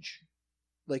garbage?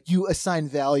 Like, you assign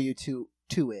value to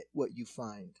it, what you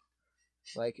find.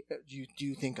 Like, do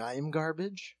you think I am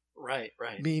garbage? Right.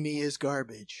 Mimi is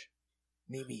garbage.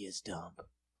 Mimi is dumb.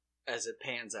 As it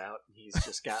pans out, he's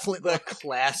just got the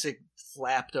classic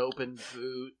flapped open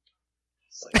boot.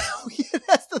 It's like, oh yeah,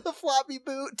 that's the floppy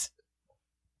boot.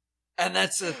 And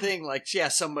that's the thing, like, yeah,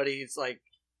 somebody's like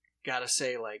gotta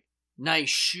say like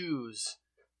nice shoes,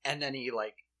 and then he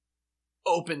like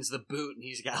opens the boot and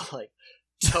he's got like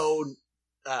toe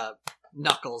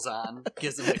knuckles on,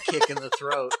 gives him a kick in the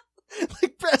throat.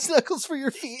 Like brass knuckles for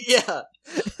your feet. Yeah.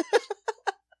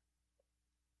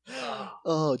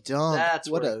 Oh, dumb. That's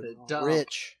what a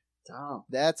rich. Dumb.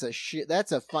 That's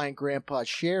a fine grandpa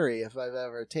sherry if I've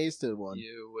ever tasted one.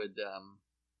 You would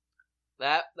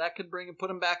that could put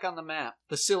him back on the map,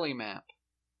 the silly map.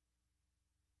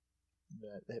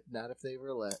 Not if they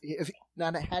were left.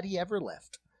 Had he ever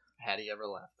left. Had he ever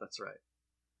left? That's right.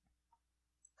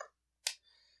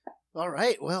 All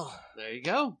right. Well, there you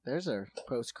go. There's our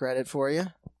post credit for you.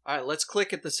 All right. Let's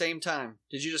click at the same time.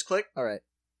 Did you just click? All right.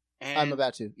 And I'm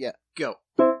about to. Yeah. Go.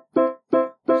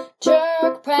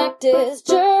 Jerk practice,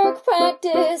 jerk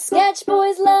practice. Sketch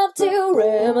boys love to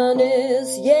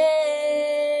reminisce, yeah.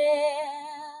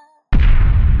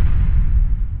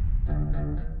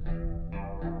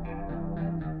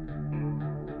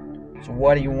 So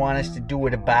what do you want us to do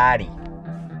with a body?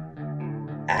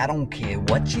 I don't care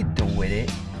what you do with it.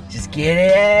 Just get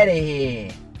it out of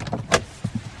here.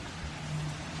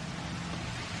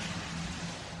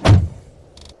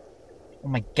 Oh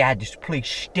my God, this place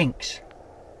stinks.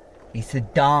 It's a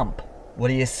dump. What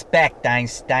do you expect,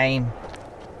 Einstein?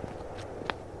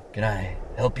 Can I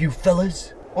help you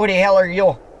fellas? Who the hell are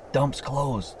you? Dump's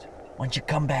closed. Why don't you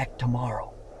come back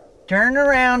tomorrow? Turn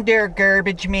around there,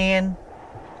 garbage man.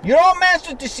 You don't mess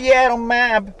with the Seattle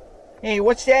mob. Hey,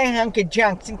 what's that hunk of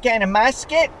junk? Some kind of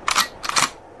musket?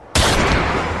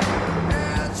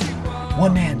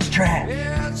 One man's trash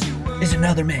is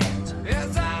another man's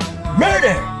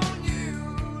murder!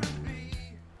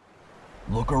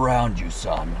 Look around you,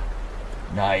 son.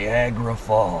 Niagara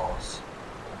Falls.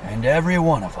 And every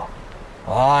one of them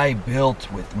I built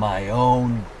with my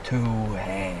own 2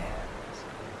 hands.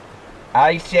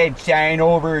 I said sign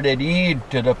over the deed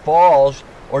to the falls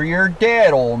or you're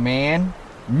dead, old man.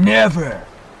 Never.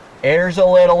 Here's a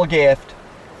little gift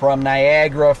from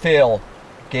Niagara Phil,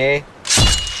 okay?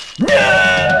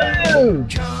 No!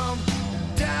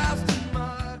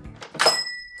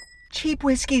 Cheap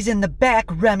whiskey's in the back,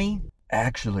 Remy.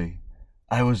 Actually,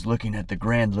 I was looking at the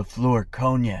Grand Lafleur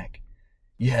cognac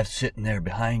you have sitting there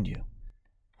behind you.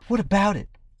 What about it?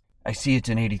 I see it's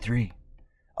an 83.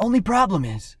 Only problem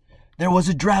is, there was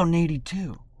a drought in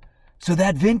 82. So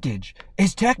that vintage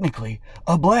is technically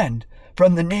a blend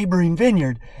from the neighboring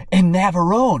vineyard in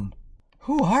Navarone.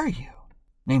 Who are you?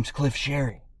 Name's Cliff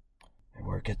Sherry. I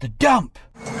work at the dump.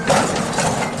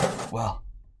 Well,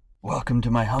 welcome to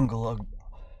my humble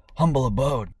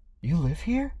abode. You live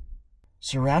here?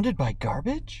 Surrounded by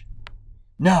garbage?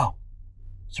 No,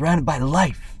 surrounded by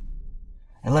life.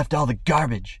 I left all the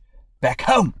garbage back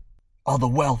home. All the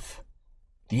wealth,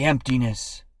 the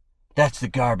emptiness, that's the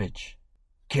garbage.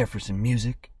 Care for some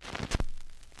music?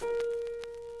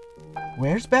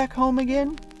 Where's back home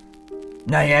again?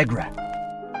 Niagara.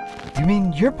 You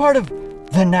mean you're part of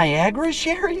the Niagara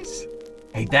Sherries?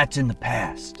 Hey, that's in the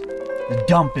past. The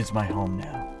dump is my home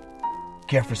now.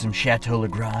 Care for some Chateau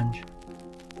Lagrange?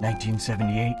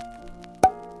 1978.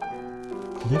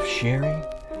 Cliff Sherry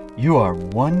You are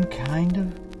one kind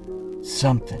of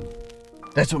something.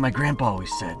 That's what my grandpa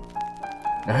always said.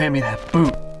 Now hand me that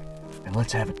boot, and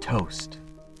let's have a toast.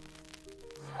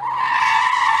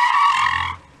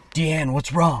 Deanne,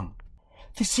 what's wrong?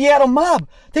 The Seattle mob!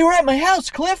 They were at my house,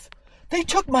 Cliff! They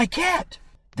took my cat!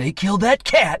 They killed that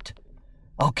cat!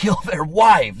 I'll kill their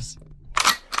wives!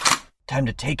 Time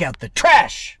to take out the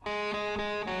trash!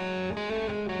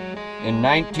 In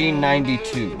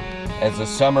 1992, as the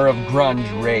summer of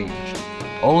grunge raged,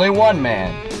 only one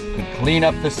man could clean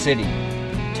up the city,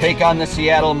 take on the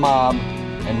Seattle mob,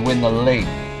 and win the lady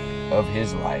of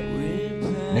his life.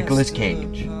 Nicolas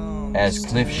Cage as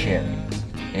Cliff Sherry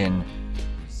in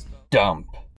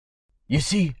Dump. You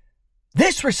see,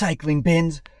 this recycling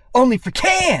bin's only for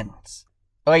cans.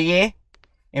 Oh yeah?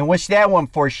 And what's that one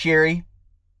for, Sherry?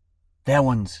 That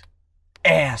one's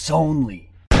ass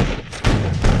only.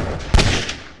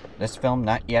 This film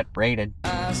not yet rated.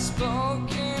 I've spoken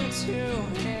to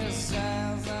him.